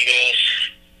the Eagles,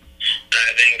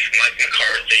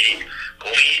 City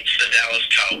leads the Dallas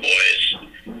Cowboys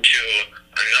to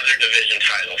another division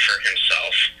title for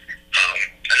himself,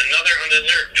 and another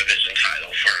undeserved division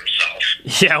title for himself.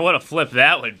 Yeah, what a flip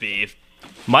that would be.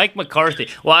 Mike McCarthy.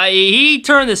 Well, he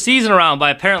turned the season around by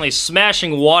apparently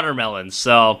smashing watermelons.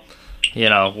 So,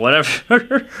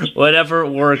 whatever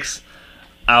works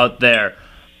out there.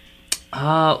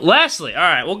 Lastly, all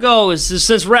right, we'll go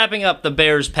since wrapping up the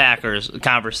Bears-Packers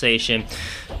conversation.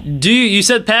 You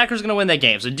said Packers going to win that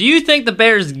game. So do you think the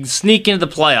Bears sneak into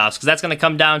the playoffs? Because that's going to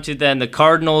come down to then the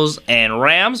Cardinals and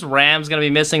Rams. Rams going to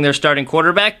be missing their starting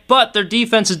quarterback, but their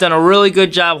defense has done a really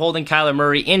good job holding Kyler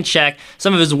Murray in check.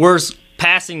 Some of his worst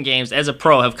passing games as a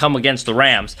pro have come against the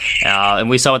Rams, and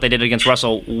we saw what they did against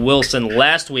Russell Wilson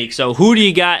last week. So who do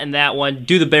you got in that one?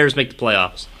 Do the Bears make the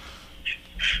playoffs?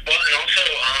 Well, and also,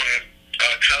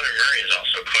 Kyler Murray is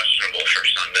also questionable for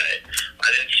Sunday. I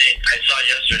saw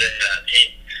yesterday that he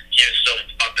was still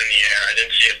up in the air. I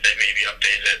didn't see if they maybe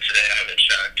updated it today. I haven't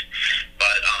checked.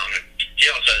 But he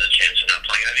also has a chance of not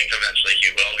playing. I think eventually he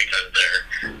will because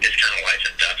it's kind of life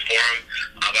and death for him.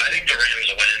 But I think the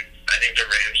Rams win. I think the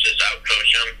Rams just outcoach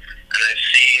him. And I've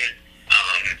seen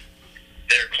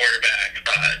their quarterback,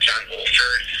 John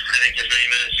Wolford, I think his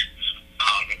name is.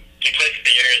 He played for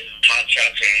the years Hot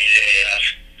Shots in the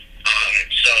AAF.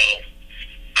 So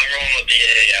I'm rolling with the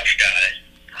AAF guy.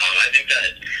 I think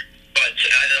that, but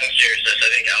in all seriousness, I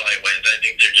think LA wins. I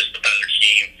think they're just the better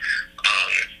team.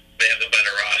 They have the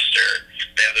better roster.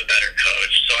 They have the better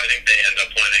coach. So I think they end up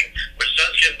winning, which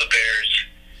does give the Bears,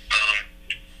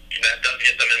 that does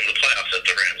get them into the playoffs if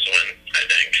the Rams win, I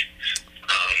think.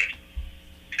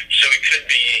 So it could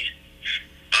be,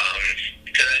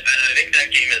 because I think that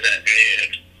game is at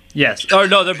noon. Yes. Or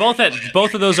no, both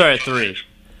of those are at 3.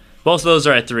 Both of those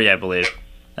are at 3, I believe.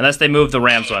 Unless they move the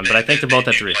Rams one, but I think they're both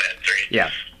at 3.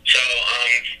 Yeah. So,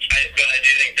 but I do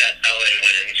think that LA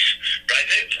wins. But I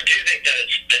do think that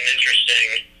it's an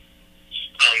interesting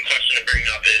question to bring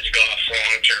up is Goff's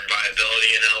long-term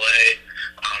viability in LA.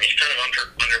 He's kind of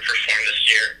underperformed this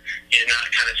year. He's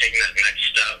not kind of taking that next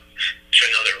step to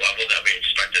another level that we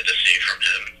expected to see from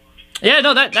him. Yeah,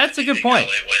 no, that's a good point.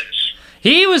 LA wins.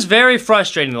 He was very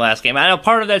frustrating the last game. I know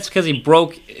part of that's because he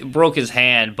broke his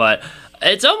hand, but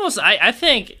it's almost, I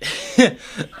think,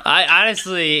 I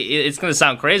honestly, it's going to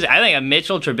sound crazy. I think a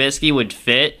Mitchell Trubisky would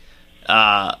fit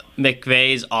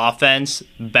McVay's offense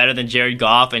better than Jared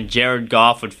Goff, and Jared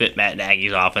Goff would fit Matt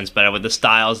Nagy's offense better with the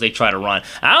styles they try to run.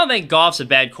 I don't think Goff's a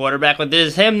bad quarterback.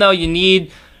 With him, though, you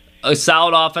need a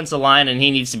solid offensive line, and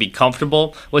he needs to be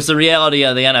comfortable, which the reality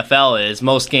of the NFL is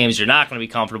most games you're not going to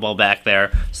be comfortable back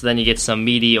there, so then you get some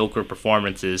mediocre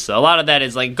performances. So a lot of that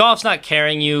is like Goff's not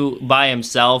carrying you by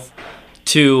himself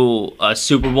to a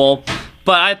Super Bowl,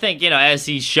 but I think, as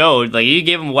he showed, like you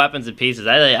give him weapons and pieces,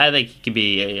 I think he could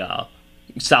be a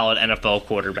solid NFL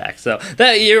quarterback. So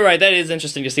that you're right, that is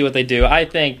interesting to see what they do. I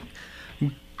think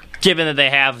given that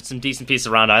they have some decent pieces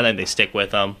around, I think they stick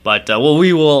with them. But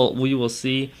we will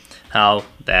see how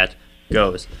that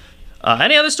goes.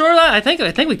 Any other storyline? I think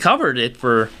we covered it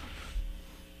for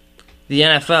the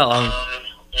NFL. Yeah,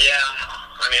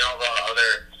 I mean all the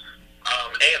other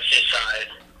AFC side.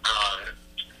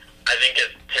 I think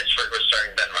if Pittsburgh was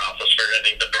starting Ben Roethlisberger, I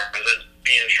think the Browns would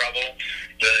be in trouble.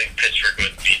 I think Pittsburgh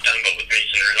would beat them, but with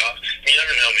Mason Rudolph, you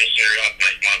never know. Mason Rudolph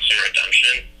might want some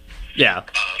redemption. Yeah.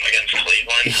 Against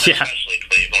Cleveland, yeah. Especially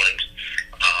Cleveland.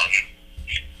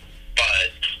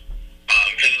 But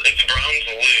because if the Browns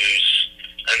lose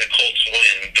and the Colts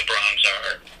win, the Browns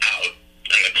are out,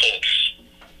 and the Colts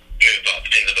move up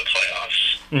into the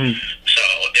playoffs. Mm-hmm. So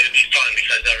it would be fun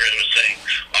because everyone was saying,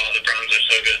 "Oh, the Browns are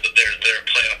so good that they're a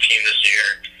playoff team this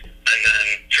year," and then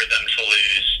for them to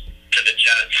lose to the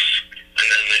Jets and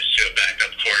then lose to a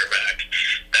backup quarterback,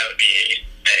 that would be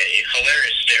a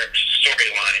hilarious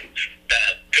storyline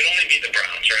that could only be the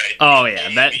Browns, right? Oh yeah,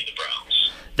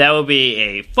 that would be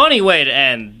a funny way to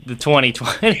end the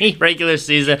 2020 regular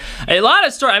season. A lot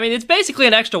of story. I mean, it's basically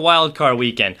an extra wild card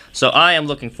weekend, so I am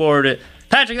looking forward to it.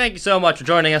 Patrick, thank you so much for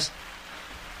joining us.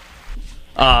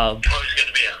 Always good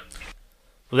to be on.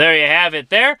 Well, there you have it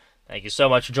there. Thank you so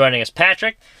much for joining us,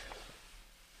 Patrick.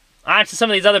 On to some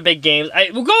of these other big games.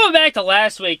 We're going back to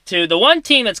last week, too. The one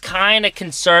team that's kind of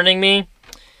concerning me,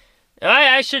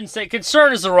 I shouldn't say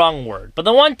concern is the wrong word, but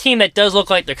the one team that does look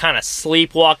like they're kind of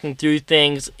sleepwalking through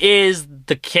things is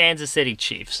the Kansas City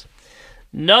Chiefs.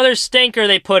 Another stinker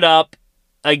they put up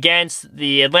against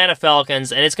the Atlanta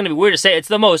Falcons, and it's going to be weird to say it's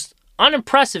the most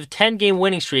unimpressive 10-game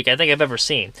winning streak I think I've ever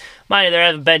seen. Mind you, there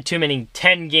haven't been too many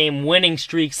 10-game winning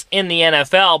streaks in the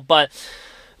NFL, but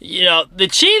the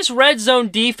Chiefs' red zone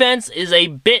defense is a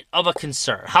bit of a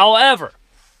concern. However,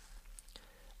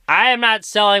 I am not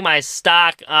selling my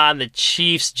stock on the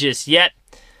Chiefs just yet.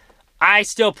 I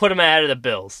still put them ahead of the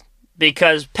Bills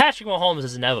because Patrick Mahomes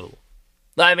is inevitable.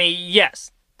 I mean,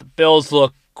 yes, the Bills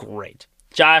look great.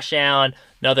 Josh Allen,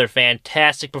 another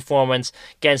fantastic performance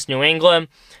against New England.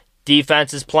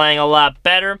 Defense is playing a lot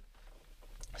better.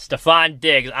 Stephon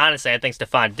Diggs, honestly, I think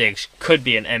Stephon Diggs could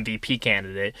be an MVP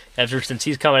candidate. Ever since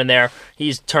he's coming in there,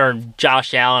 he's turned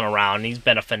Josh Allen around. He's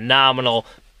been a phenomenal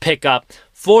pickup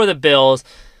for the Bills.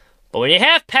 But when you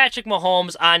have Patrick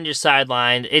Mahomes on your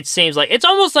sideline, it seems like it's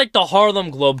almost like the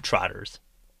Harlem Globetrotters.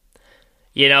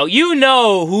 You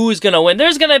know who's going to win.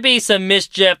 There's going to be some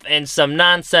mischief and some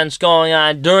nonsense going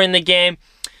on during the game.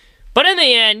 But in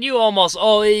the end, you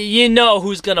know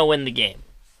who's going to win the game.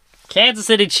 Kansas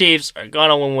City Chiefs are going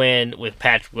to win with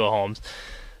Patrick Mahomes.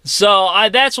 So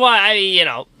that's why,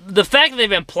 the fact that they've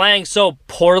been playing so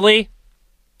poorly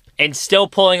and still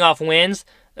pulling off wins,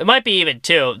 it might be even,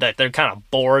 too, that they're kind of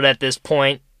bored at this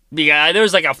point. Yeah, there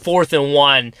was like a 4th and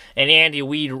 1, and Andy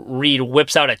Reid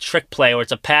whips out a trick play where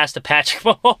it's a pass to Patrick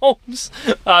Mahomes.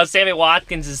 Sammy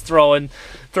Watkins is throwing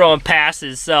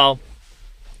passes, so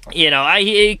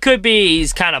it could be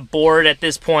he's kind of bored at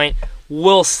this point.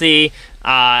 We'll see.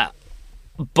 But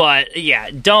yeah,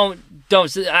 don't.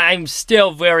 I'm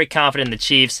still very confident in the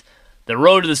Chiefs. The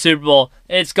road to the Super Bowl,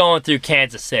 it's going through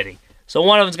Kansas City. So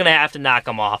one of them's going to have to knock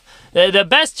them off. The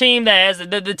best team that has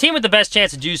the team with the best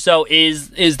chance to do so is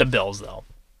the Bills, though.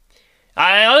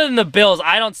 Other than the Bills,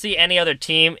 I don't see any other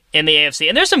team in the AFC,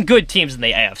 and there's some good teams in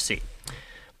the AFC.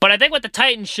 But I think what the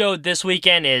Titans showed this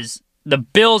weekend is the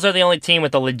Bills are the only team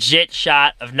with a legit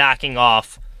shot of knocking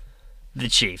off the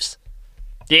Chiefs.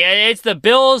 Yeah, it's the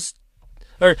Bills,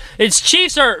 or it's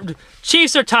Chiefs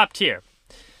are top tier.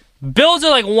 Bills are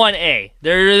like 1A.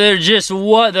 They're just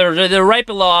what they're right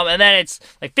below them, and then it's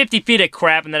like 50 feet of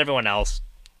crap, and then everyone else.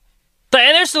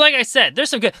 And there's, like I said, there's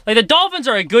some good. Like the Dolphins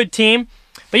are a good team,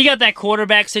 but you got that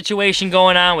quarterback situation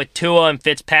going on with Tua and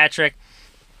Fitzpatrick.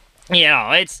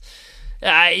 They're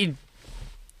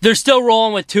still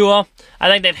rolling with Tua. I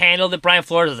think they've handled it. Brian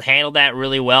Flores has handled that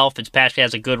really well. Fitzpatrick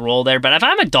has a good role there. But if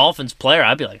I'm a Dolphins player,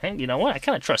 I'd be like, hey, you know what? I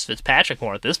kind of trust Fitzpatrick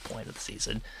more at this point of the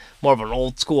season. More of an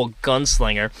old-school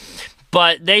gunslinger.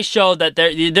 But they showed that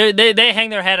they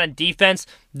hang their head on defense.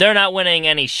 They're not winning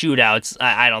any shootouts,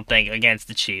 I don't think, against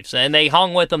the Chiefs. And they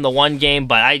hung with them the one game,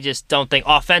 but I just don't think,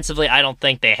 offensively, I don't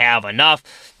think they have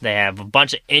enough. They have a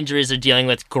bunch of injuries they're dealing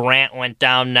with. Grant went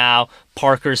down now.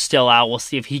 Parker's still out. We'll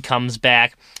see if he comes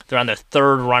back. They're on their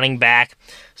 3rd running back.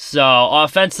 So,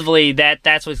 offensively,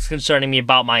 that's what's concerning me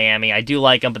about Miami. I do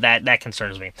like them, but that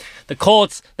concerns me. The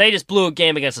Colts, they just blew a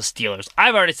game against the Steelers.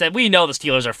 I've already said, we know the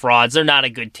Steelers are frauds. They're not a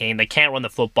good team. They can't run the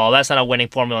football. That's not a winning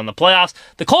formula in the playoffs.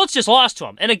 The Colts just lost to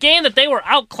them in a game that they were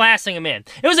outclassing them in.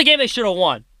 It was a game they should have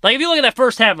won. Like, if you look at that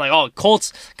first half,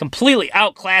 Colts completely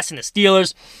outclassing the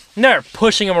Steelers. And they're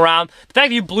pushing them around. The fact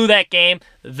that you blew that game,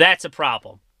 that's a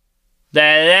problem.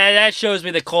 That shows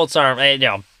me the Colts aren't,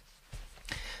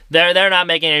 They're not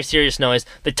making any serious noise.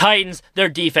 The Titans, their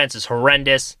defense is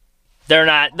horrendous.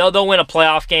 They'll win a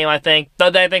playoff game, I think.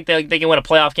 I think they can win a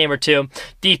playoff game or two.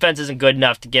 Defense isn't good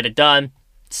enough to get it done.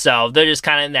 So they're just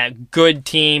kind of in that good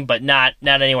team, but not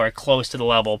anywhere close to the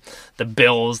level the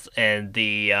Bills and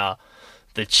the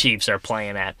Chiefs are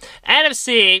playing at.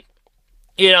 NFC,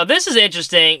 this is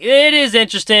interesting. It is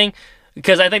interesting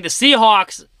because I think the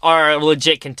Seahawks are a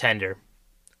legit contender.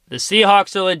 The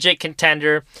Seahawks are a legit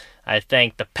contender. I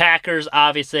think the Packers,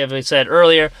 obviously, as we said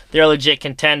earlier, they're a legit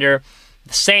contender.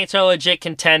 The Saints are a legit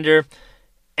contender.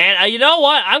 And you know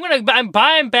what? I'm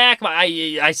buying back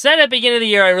I said at the beginning of the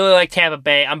year I really like Tampa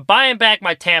Bay. I'm buying back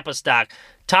my Tampa stock.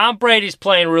 Tom Brady's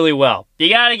playing really well. You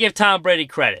got to give Tom Brady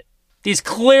credit. He's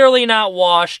clearly not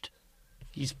washed.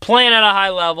 He's playing at a high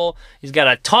level. He's got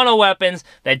a ton of weapons.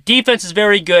 That defense is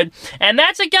very good. And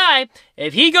that's a guy,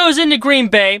 if he goes into Green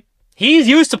Bay, he's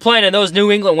used to playing in those New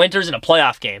England winters in a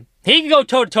playoff game. He can go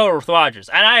toe-to-toe with Rodgers.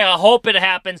 And I hope it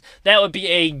happens. That would be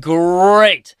a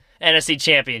great NFC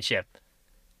championship.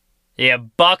 Yeah,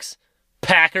 Bucks,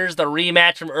 Packers, the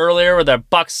rematch from earlier where the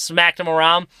Bucks smacked them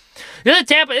around. This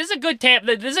is a good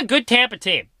Tampa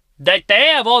team. They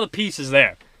have all the pieces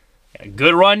there. A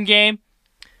good run game.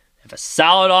 They have a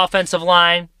solid offensive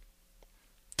line.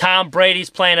 Tom Brady's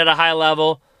playing at a high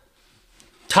level.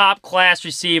 Top-class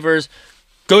receivers.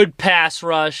 Good pass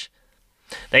rush.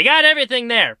 They got everything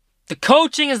there. The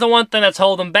coaching is the one thing that's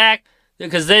holding them back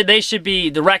because they should be,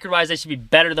 the record-wise, they should be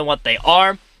better than what they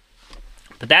are.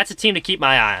 But that's a team to keep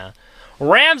my eye on.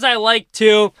 Rams I like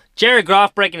too. Jared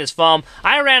Goff breaking his thumb.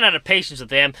 I ran out of patience with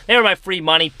them. They were my free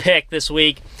money pick this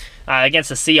week against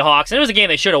the Seahawks. And it was a game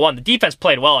they should have won. The defense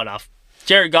played well enough.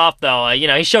 Jared Goff, though,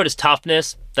 he showed his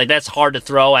toughness. Like, that's hard to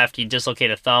throw after you dislocate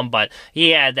a thumb, but he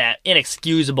had that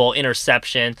inexcusable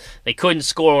interception. They couldn't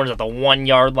score when it was at the 1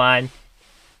 yard line.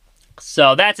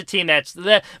 So that's a team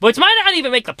which might not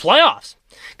even make the playoffs.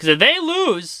 Because if they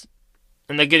lose,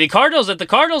 and the Cardinals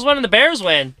win and the Bears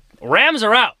win, Rams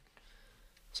are out.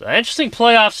 So an interesting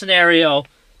playoff scenario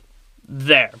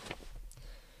there.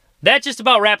 That just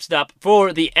about wraps it up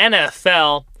for the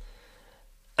NFL.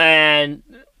 And,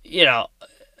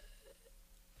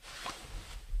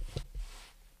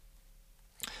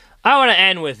 I want to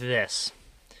end with this.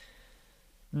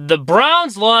 The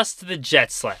Browns lost to the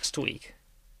Jets last week.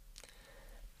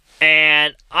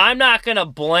 And I'm not going to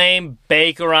blame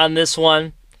Baker on this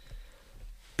one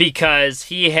because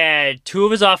he had two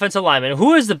of his offensive linemen.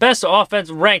 Who is the best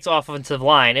ranked offensive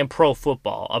line in pro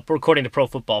football, according to Pro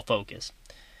Football Focus?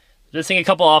 Missing a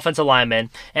couple offensive linemen.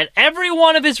 And every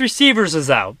one of his receivers is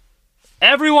out.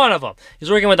 Every one of them.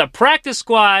 He's working with a practice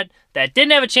squad that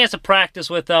didn't have a chance to practice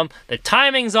with them. The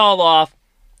timing's all off.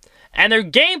 And their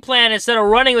game plan, instead of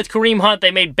running with Kareem Hunt,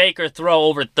 they made Baker throw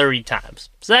over 30 times.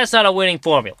 So that's not a winning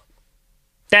formula.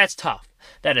 That's tough.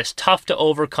 That is tough to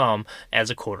overcome as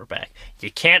a quarterback.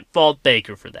 You can't fault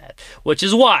Baker for that. Which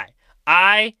is why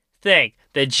I think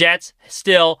the Jets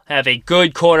still have a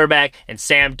good quarterback in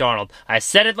Sam Darnold. I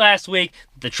said it last week.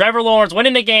 The Trevor Lawrence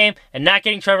winning the game and not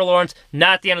getting Trevor Lawrence,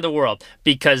 not the end of the world.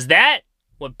 Because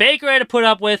what Baker had to put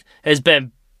up with has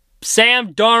been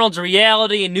Sam Darnold's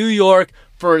reality in New York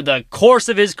for the course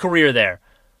of his career there.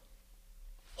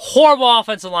 Horrible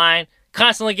offensive line,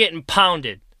 constantly getting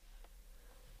pounded.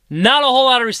 Not a whole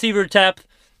lot of receiver depth.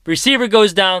 Receiver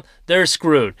goes down, they're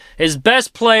screwed. His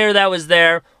best player that was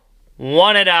there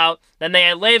won it out. Then they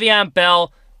had Le'Veon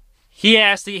Bell. He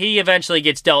eventually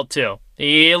gets dealt too.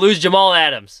 You lose Jamal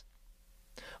Adams.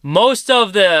 Most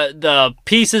of the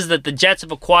pieces that the Jets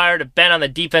have acquired have been on the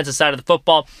defensive side of the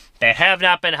football. They have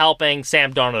not been helping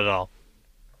Sam Darnold at all.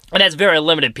 And that's very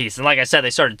limited piece. And like I said, they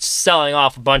started selling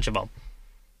off a bunch of them.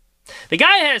 The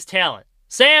guy has talent.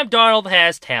 Sam Darnold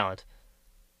has talent.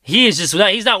 He's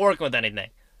not working with anything.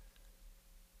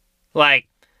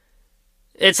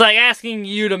 It's like asking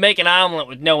you to make an omelet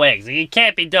with no eggs. It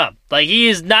can't be done. He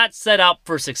is not set up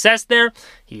for success there.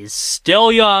 He is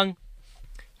still young.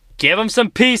 Give him some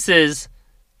pieces.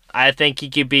 I think he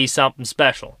could be something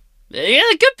special. Yeah,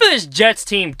 good for this Jets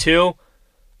team, too.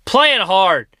 Playing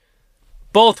hard.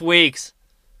 Both weeks.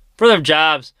 For their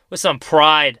jobs. With some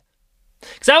pride.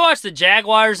 Because I watched the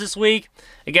Jaguars this week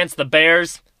against the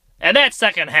Bears. And that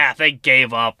second half, they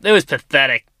gave up. It was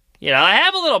pathetic. I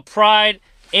have a little pride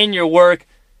in your work.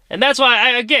 And that's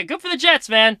why, again, good for the Jets,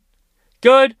 man.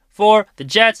 Good for the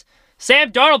Jets.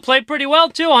 Sam Darnold played pretty well,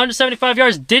 too. 175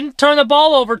 yards. Didn't turn the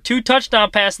ball over. 2 touchdown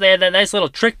passes. They had that nice little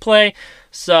trick play.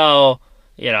 So,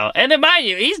 and then mind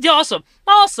you, he's also,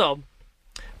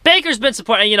 Baker's been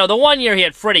supporting, the 1 year he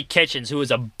had Freddie Kitchens, who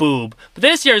was a boob. But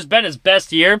this year has been his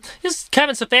best year. This is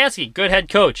Kevin Stefanski, good head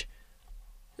coach.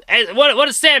 And what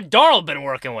has Sam Darnold been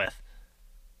working with?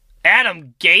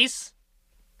 Adam Gase?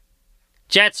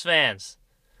 Jets fans,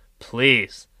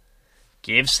 please,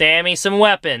 give Sammy some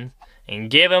weapon and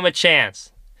give him a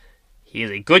chance. He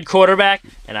is a good quarterback,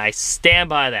 and I stand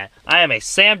by that. I am a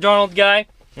Sam Darnold guy.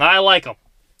 I like him.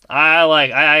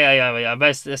 I'm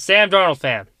a Sam Darnold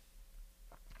fan.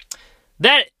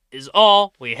 That is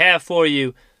all we have for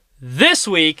you this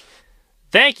week.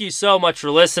 Thank you so much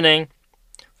for listening.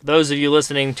 For those of you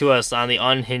listening to us on the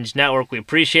Unhinged Network, we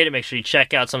appreciate it. Make sure you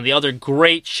check out some of the other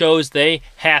great shows they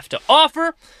have to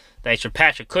offer. Thanks for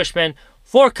Patrick Cushman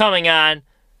for coming on.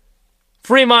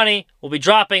 Free Money will be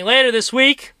dropping later this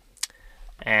week.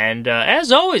 And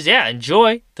as always,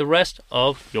 enjoy the rest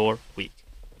of your week.